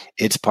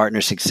it's partner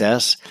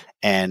success,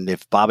 and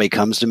if Bobby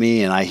comes to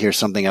me and I hear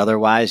something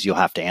otherwise, you'll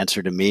have to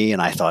answer to me.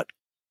 And I thought,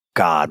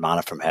 God,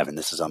 manna from heaven,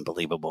 this is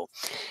unbelievable.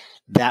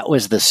 That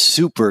was the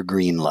super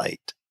green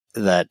light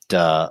that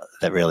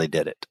really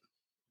did it.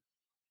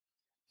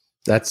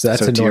 That's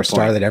a North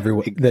Star that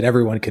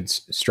everyone could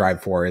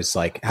strive for, is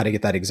like how to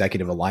get that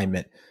executive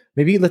alignment.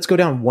 Maybe let's go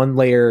down one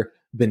layer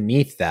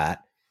beneath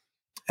that.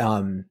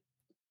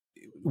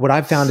 What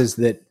I've found is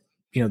that,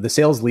 the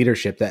sales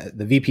leadership, that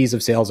the VPs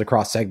of sales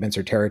across segments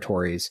or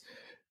territories,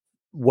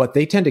 what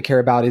they tend to care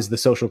about is the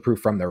social proof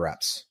from their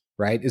reps,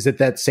 right? Is it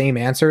that same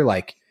answer?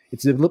 Like,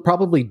 it's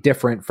probably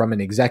different from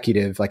an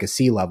executive, like a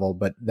C level,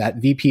 but that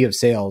VP of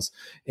sales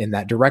and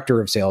that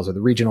director of sales or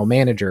the regional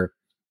manager,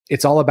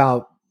 it's all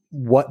about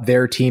what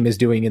their team is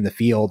doing in the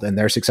field and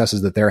their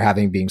successes that they're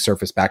having being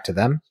surfaced back to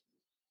them.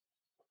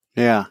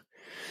 Yeah.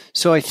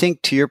 So I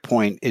think, to your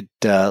point,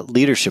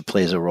 leadership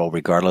plays a role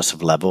regardless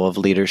of level of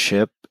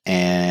leadership.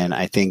 And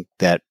I think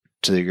that,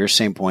 to your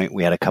same point,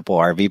 we had a couple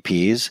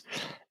RVPs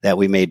that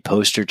we made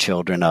poster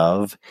children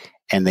of,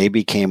 and they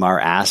became our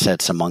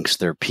assets amongst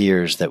their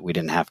peers, that we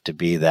didn't have to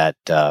be that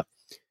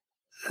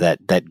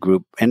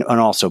group. And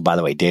also, by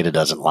the way, data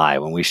doesn't lie.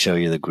 When we show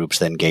you the groups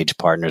that engage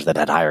partners that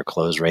had higher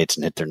close rates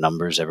and hit their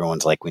numbers,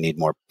 everyone's like, we need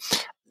more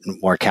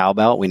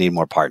cowbell. We need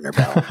more partner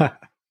bell.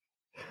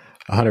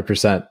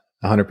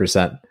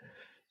 100%.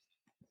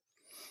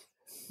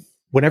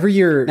 Whenever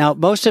you're now,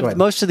 most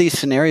of these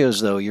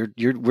scenarios, though,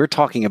 we're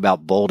talking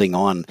about bolting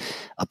on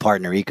a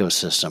partner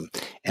ecosystem,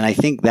 and I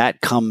think that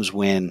comes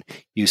when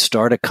you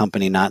start a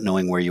company not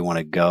knowing where you want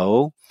to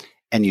go,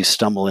 and you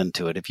stumble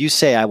into it. If you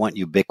say, "I want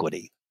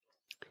ubiquity,"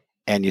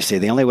 and you say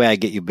the only way I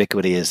get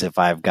ubiquity is if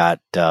I've got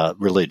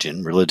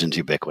religion. Religion's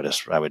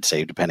ubiquitous, I would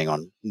say, depending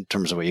on in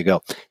terms of where you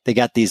go. They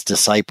got these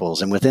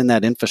disciples, and within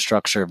that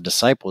infrastructure of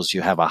disciples,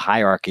 you have a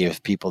hierarchy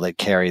of people that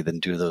carry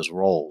and do those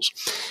roles.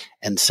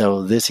 And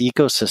so this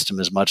ecosystem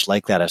is much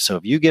like that. So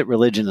if you get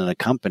religion in a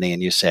company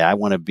and you say, I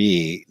want to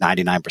be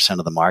 99%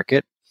 of the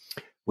market,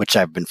 which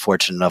I've been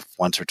fortunate enough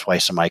once or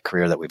twice in my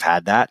career that we've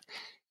had that,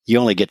 you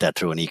only get that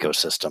through an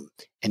ecosystem.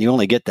 And you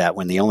only get that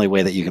when the only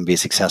way that you can be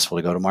successful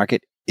to go to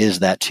market is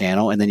that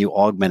channel, and then you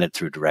augment it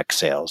through direct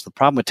sales. The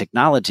problem with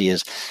technology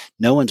is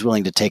no one's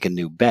willing to take a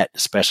new bet,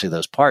 especially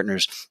those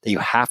partners, that you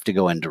have to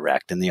go in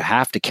direct and you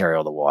have to carry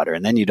all the water.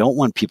 And then you don't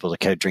want people to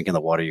keep drinking the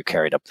water you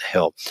carried up the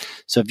hill.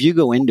 So if you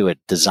go into it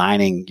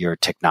designing your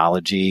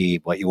technology,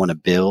 what you want to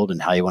build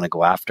and how you want to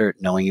go after it,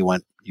 knowing you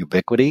want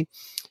ubiquity,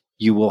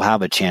 you will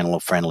have a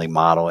channel-friendly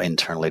model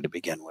internally to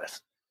begin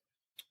with.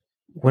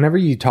 Whenever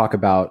you talk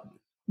about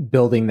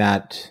building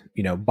that,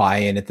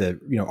 buy-in at the,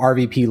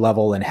 RVP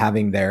level and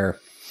having their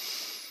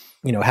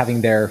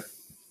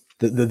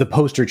the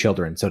poster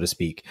children, so to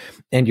speak,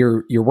 and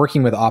you're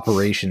working with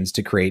operations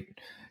to create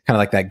kind of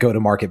like that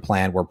go-to-market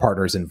plan where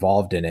partners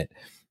involved in it.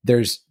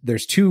 There's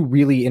two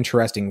really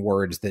interesting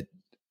words that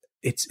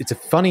it's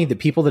funny that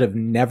people that have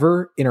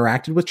never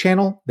interacted with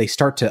channel, they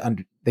start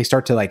to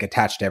like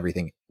attach to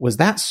everything. Was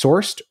that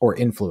sourced or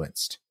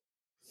influenced?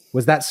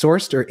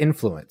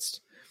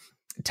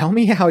 Tell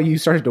me how you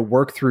started to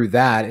work through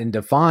that and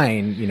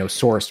define,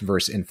 sourced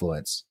versus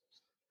influence.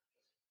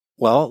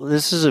 Well,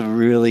 this is a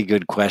really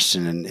good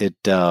question, and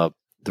there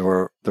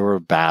were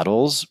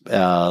battles.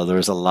 There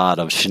was a lot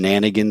of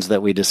shenanigans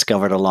that we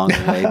discovered along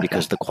the way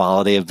because the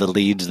quality of the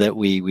leads that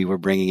we were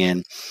bringing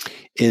in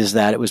is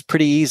that it was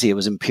pretty easy. It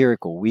was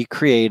empirical. We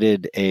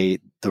created the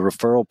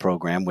referral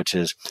program, which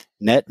is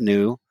net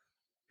new.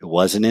 It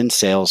wasn't in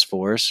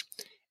Salesforce,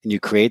 and you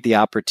create the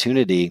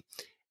opportunity.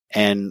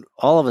 And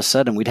all of a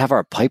sudden, we'd have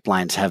our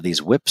pipelines have these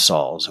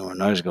whipsaws. And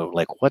we'd always go,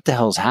 like, what the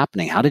hell's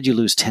happening? How did you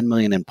lose 10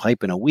 million in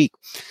pipe in a week?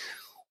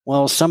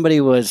 Well,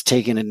 somebody was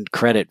taking in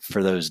credit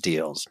for those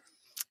deals.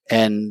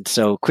 And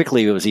so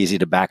quickly, it was easy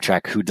to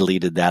backtrack who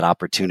deleted that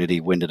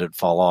opportunity. When did it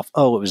fall off?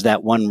 Oh, it was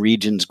that one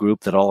regions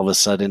group that all of a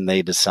sudden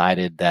they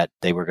decided that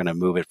they were going to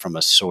move it from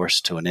a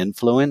source to an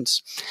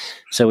influence.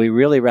 So we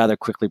really rather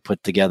quickly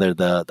put together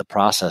the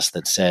process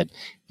that said,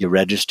 you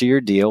register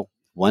your deal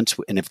once.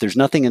 And if there's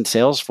nothing in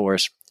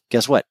Salesforce,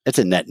 guess what? It's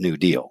a net new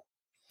deal.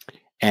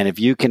 And if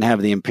you can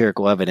have the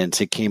empirical evidence,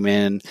 it came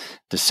in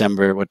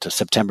September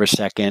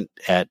 2nd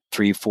at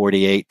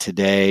 3:48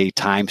 today,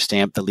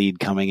 timestamp the lead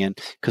coming in.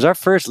 Because our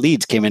first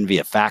leads came in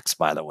via fax,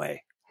 by the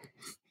way.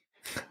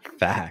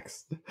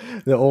 Fax.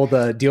 The old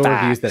deal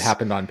reviews that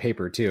happened on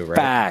paper too, right?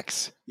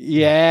 Fax.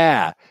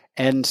 Yeah.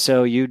 And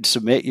so you'd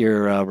submit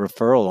your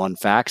referral on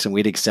fax and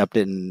we'd accept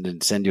it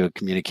and send you a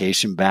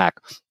communication back.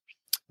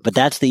 But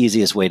that's the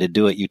easiest way to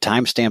do it. You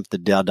timestamp the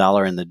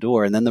dollar in the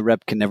door, and then the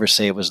rep can never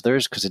say it was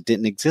theirs because it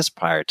didn't exist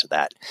prior to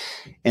that.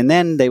 And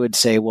then they would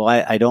say, well,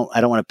 I don't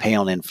want to pay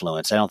on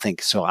influence. I don't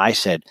think so. I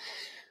said,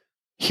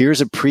 here's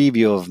a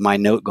preview of my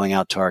note going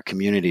out to our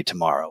community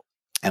tomorrow.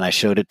 And I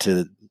showed it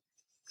to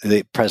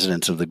the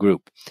presidents of the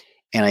group.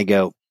 And I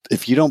go,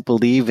 if you don't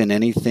believe in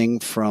anything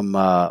from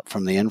the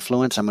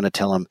influence, I'm going to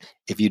tell them,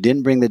 if you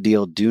didn't bring the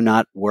deal, do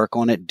not work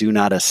on it. Do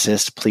not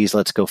assist. Please,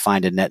 let's go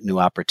find a net new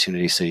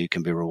opportunity so you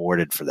can be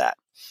rewarded for that.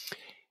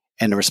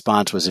 And the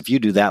response was, if you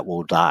do that,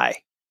 we'll die.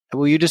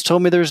 Well, you just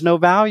told me there's no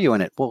value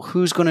in it. Well,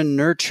 who's going to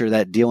nurture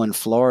that deal in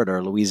Florida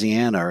or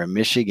Louisiana or in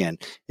Michigan?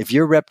 If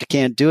your rep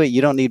can't do it,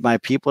 you don't need my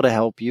people to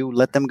help you.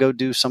 Let them go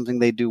do something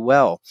they do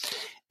well.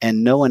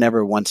 And no one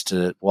ever wants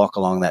to walk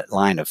along that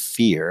line of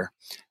fear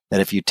that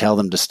if you tell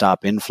them to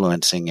stop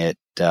influencing it,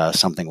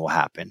 something will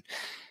happen.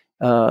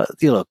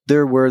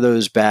 There were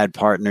those bad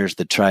partners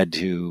that tried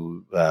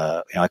to,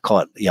 I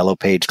call it yellow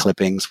page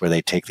clippings, where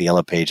they take the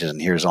yellow pages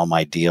and here's all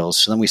my deals.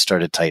 So then we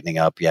started tightening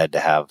up. You had to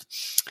have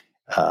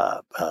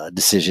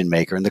decision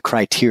maker and the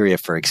criteria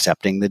for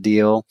accepting the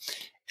deal.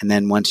 And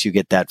then once you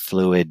get that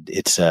fluid,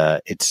 it's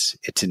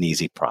an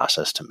easy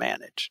process to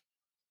manage.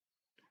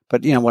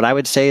 But what I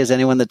would say is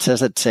anyone that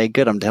says it, say,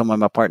 good, I'm telling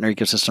my partner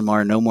ecosystem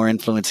tomorrow, no more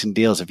influencing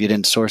deals. If you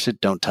didn't source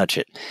it, don't touch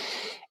it.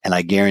 And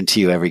I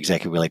guarantee you every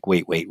executive will be like,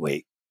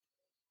 wait.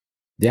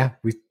 Yeah,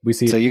 we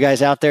see. So you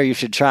guys out there, you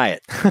should try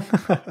it.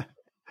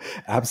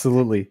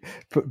 Absolutely.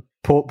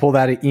 Pull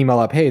that email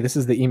up. Hey, this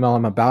is the email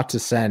I'm about to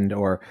send.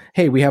 Or,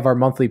 hey, we have our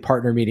monthly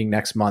partner meeting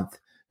next month.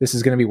 This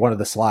is going to be one of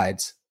the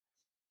slides.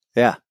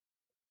 Yeah.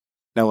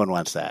 No one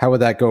wants that. How would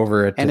that go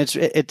over it? And it's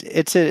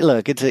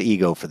an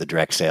ego for the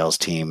direct sales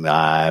team.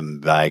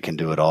 I can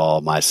do it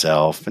all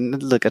myself.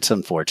 And look, it's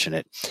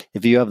unfortunate.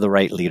 If you have the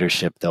right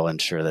leadership, they'll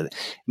ensure that.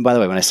 And by the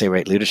way, when I say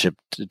right leadership,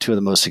 two of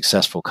the most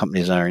successful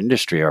companies in our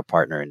industry are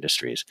partner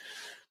industries,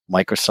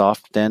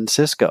 Microsoft and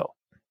Cisco.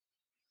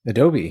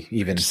 Adobe,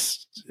 even.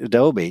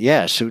 Adobe,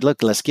 yeah. So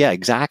look,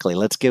 exactly.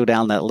 Let's go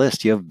down that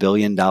list. You have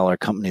billion-dollar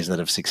companies that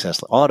have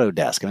successful.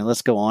 Autodesk. I mean,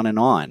 let's go on and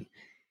on.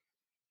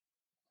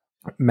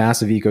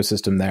 Massive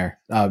ecosystem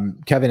there.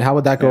 Kevin, how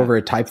would that go over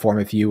at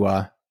Typeform if you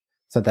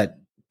sent that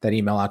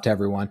email out to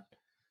everyone?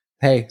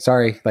 Hey,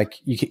 sorry, like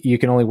you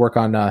can only work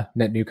on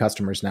net new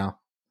customers now.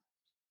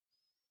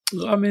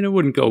 I mean, it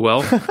wouldn't go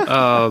well.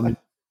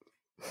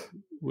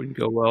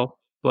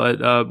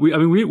 But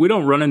we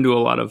don't run into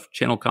a lot of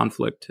channel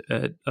conflict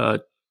at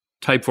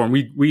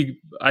Typeform.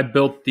 I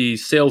built the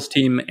sales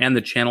team and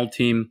the channel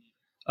team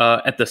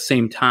at the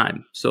same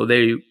time, so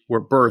they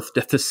were birthed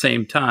at the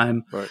same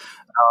time. Right.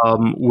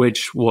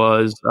 Which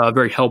was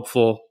very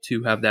helpful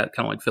to have that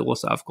kind of like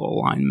philosophical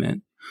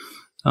alignment.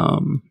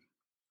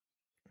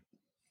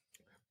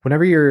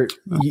 Whenever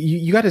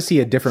you got to see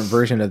a different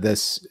version of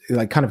this,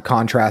 like kind of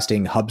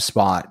contrasting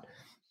HubSpot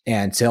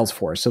and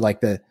Salesforce. So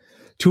like the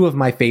two of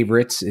my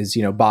favorites is,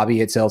 Bobby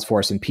at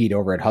Salesforce and Pete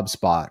over at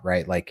HubSpot,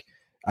 right? Like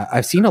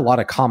I've seen a lot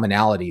of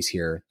commonalities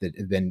here that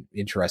have been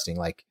interesting.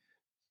 Like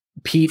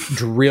Pete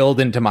drilled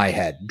into my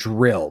head,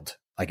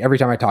 like every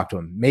time I talk to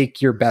him,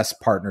 make your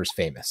best partners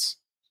famous.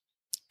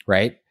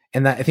 Right.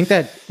 And I think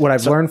that what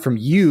I've learned from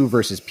you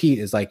versus Pete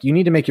is like, you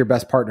need to make your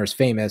best partners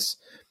famous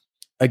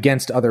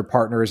against other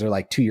partners or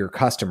like to your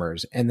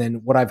customers. And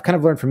then what I've kind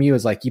of learned from you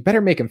is like, you better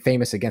make them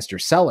famous against your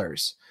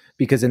sellers,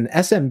 because in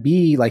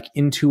SMB, like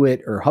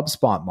Intuit or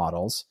HubSpot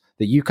models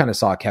that you kind of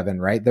saw,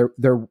 Kevin, right?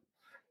 They're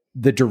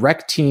the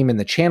direct team and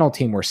the channel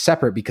team were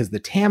separate because the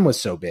TAM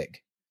was so big,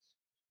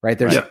 right?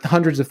 There's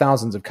hundreds of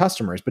thousands of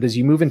customers, but as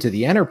you move into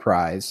the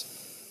enterprise,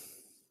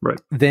 right,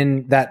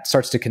 then that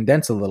starts to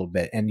condense a little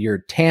bit and your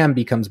TAM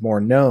becomes more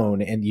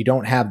known and you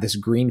don't have this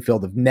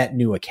greenfield of net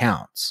new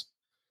accounts.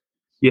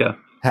 Yeah.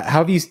 How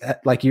have you,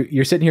 like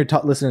you're sitting here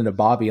listening to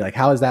Bobby, like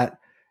how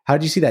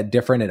did you see that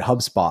different at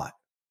HubSpot?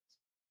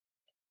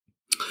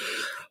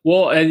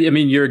 Well, I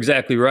mean, you're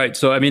exactly right.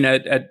 So, I mean,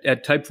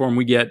 at Typeform,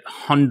 we get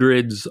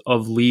hundreds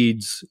of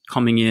leads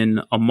coming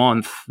in a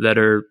month that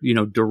are,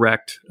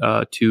 direct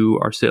to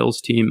our sales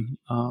team.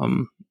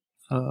 And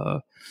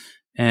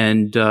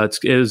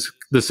it was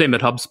the same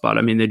at HubSpot.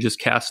 I mean, they just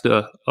cast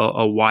a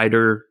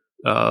wider,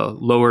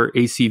 lower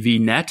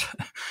ACV net,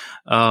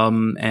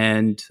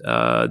 and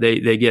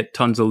they get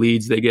tons of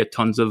leads. They get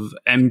tons of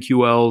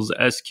MQLs,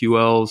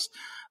 SQLs,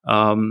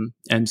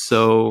 and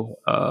so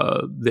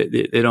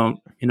they don't.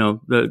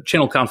 The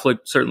channel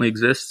conflict certainly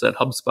exists at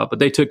HubSpot, but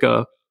they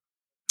definitely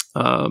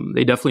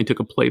took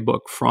a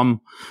playbook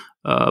from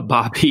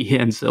Bobby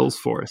and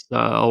Salesforce.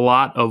 A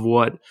lot of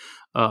what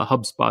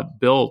HubSpot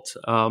built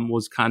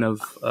was kind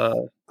of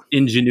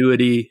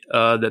ingenuity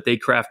that they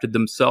crafted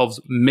themselves,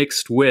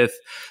 mixed with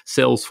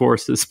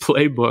Salesforce's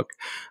playbook.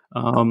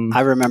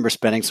 I remember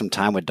spending some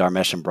time with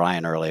Dharmesh and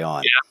Brian early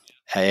on.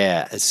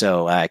 Yeah.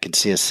 So I can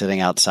see us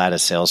sitting outside of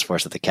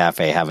Salesforce at the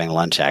cafe having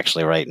lunch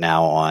actually right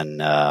now on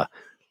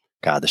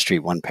the street,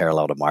 one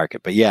parallel to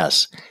Market. But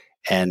yes.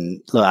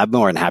 And look, I'm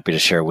more than happy to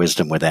share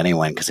wisdom with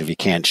anyone, because if you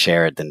can't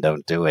share it, then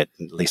don't do it.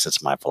 At least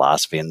it's my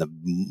philosophy. And the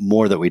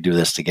more that we do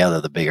this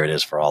together, the bigger it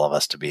is for all of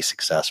us to be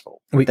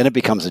successful. Then it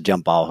becomes a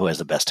jump ball who has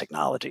the best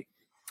technology.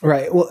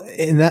 Right. Well,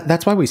 and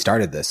that's why we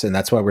started this. And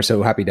that's why we're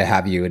so happy to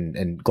have you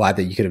and glad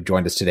that you could have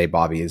joined us today,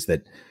 Bobby, is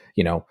that,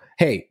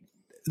 hey,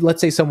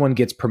 let's say someone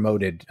gets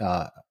promoted.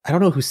 I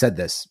don't know who said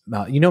this.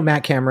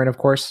 Matt Cameron, of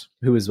course,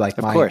 who was like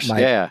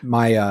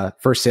my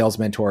first sales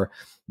mentor.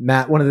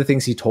 Matt, one of the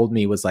things he told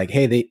me was like,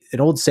 hey, an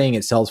old saying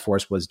at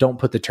Salesforce was don't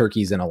put the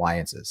turkeys in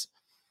alliances.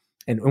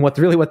 And what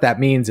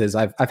that means is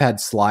I've had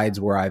slides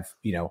where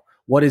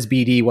what is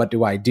BD? What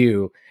do I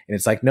do? And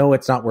it's like, no,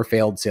 it's not where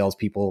failed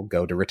salespeople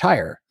go to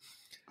retire.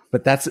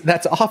 But that's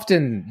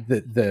often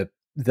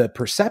the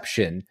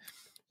perception.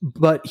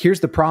 But here's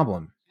the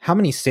problem. How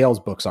many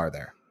sales books are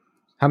there?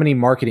 How many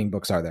marketing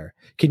books are there?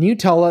 Can you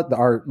tell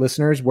our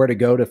listeners where to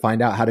go to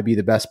find out how to be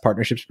the best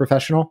partnerships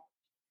professional?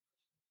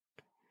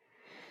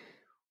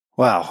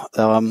 Wow.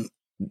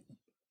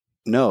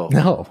 No,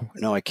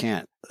 I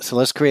can't. So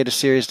let's create a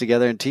series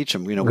together and teach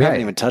them. We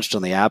haven't even touched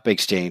on the App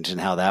Exchange and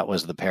how that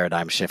was the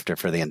paradigm shifter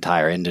for the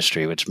entire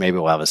industry, which maybe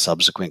we'll have a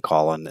subsequent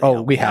call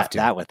on. We have to.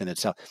 That within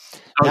itself.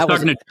 I was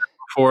talking to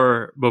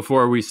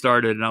before we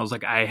started, and I was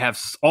like, I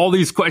have all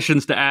these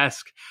questions to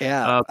ask.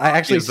 Yeah, I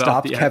actually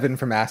stopped Kevin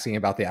from asking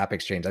about the App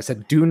Exchange. I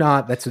said, "Do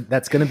not." That's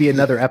going to be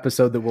another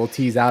episode that we'll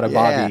tease out of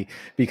Bobby,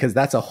 because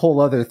that's a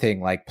whole other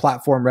thing, like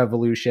platform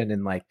revolution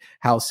and like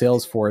how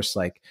Salesforce,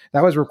 like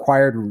that was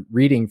required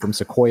reading from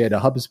Sequoia to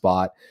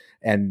HubSpot,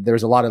 and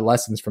there's a lot of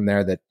lessons from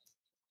there that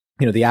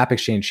the App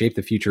Exchange shaped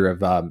the future of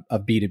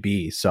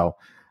B2B. So.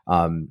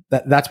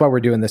 That's why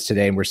we're doing this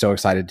today, and we're so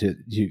excited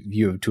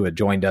to have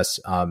joined us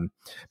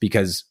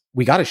because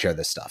we got to share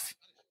this stuff.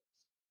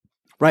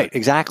 Right,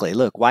 exactly.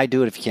 Look, why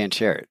do it if you can't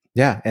share it?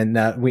 Yeah, and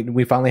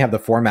we finally have the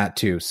format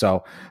too.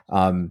 So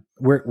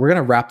we're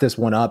gonna wrap this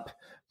one up,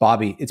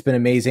 Bobby. It's been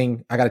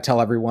amazing. I got to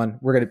tell everyone,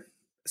 we're gonna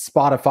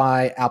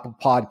Spotify, Apple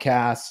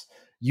Podcasts,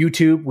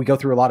 YouTube. We go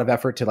through a lot of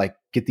effort to like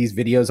get these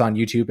videos on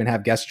YouTube and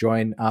have guests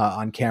join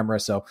on camera.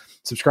 So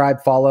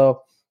subscribe,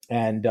 follow.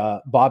 And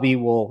Bobby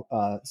will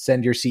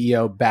send your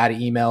CEO bad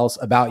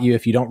emails about you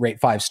if you don't rate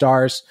 5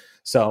 stars.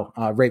 So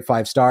rate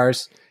 5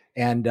 stars.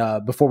 And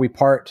before we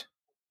part,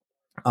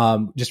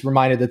 just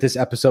reminded that this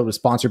episode was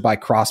sponsored by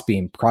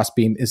Crossbeam.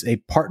 Crossbeam is a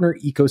partner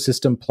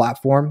ecosystem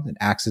platform that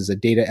acts as a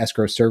data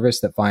escrow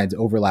service that finds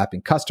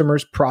overlapping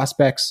customers,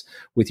 prospects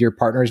with your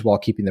partners while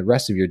keeping the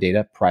rest of your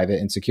data private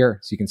and secure.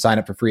 So you can sign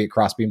up for free at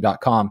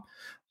crossbeam.com.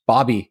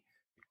 Bobby,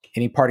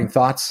 any parting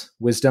thoughts,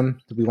 wisdom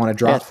that we want to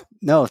drop? Yeah,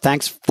 no,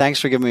 thanks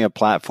for giving me a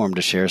platform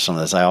to share some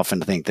of this. I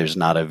often think there's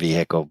not a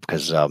vehicle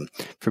because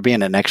for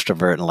being an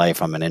extrovert in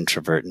life, I'm an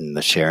introvert in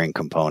the sharing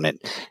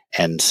component.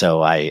 And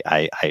so I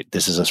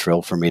this is a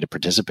thrill for me to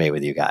participate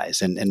with you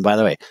guys. And by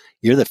the way,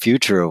 you're the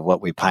future of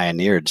what we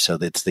pioneered. So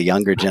it's the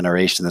younger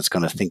generation that's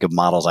going to think of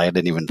models I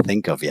didn't even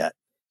think of yet.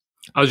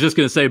 I was just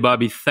going to say,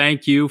 Bobby,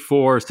 thank you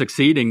for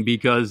succeeding,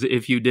 because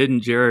if you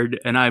didn't, Jared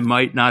and I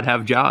might not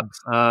have jobs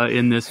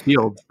in this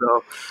field.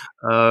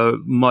 So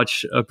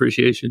much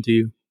appreciation to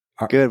you.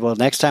 Good. Well,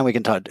 next time we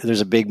can talk.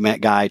 There's a big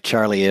guy,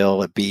 Charlie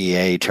Ill at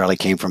BEA. Charlie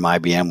came from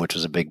IBM, which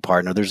was a big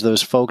partner. There's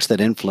those folks that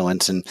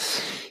influence, and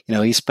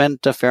he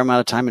spent a fair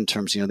amount of time in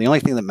terms. The only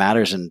thing that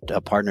matters in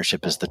a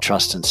partnership is the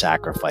trust and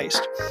sacrifice.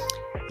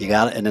 You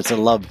got it, and it's a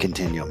love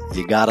continuum.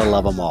 You got to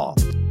love them all.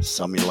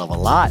 Some you love a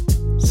lot,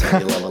 some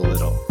you love a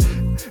little.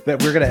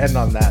 That we're going to end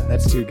on that.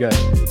 That's too good.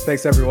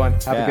 Thanks, everyone.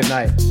 Have a good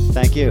night.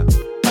 Thank you.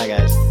 Bye,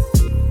 guys.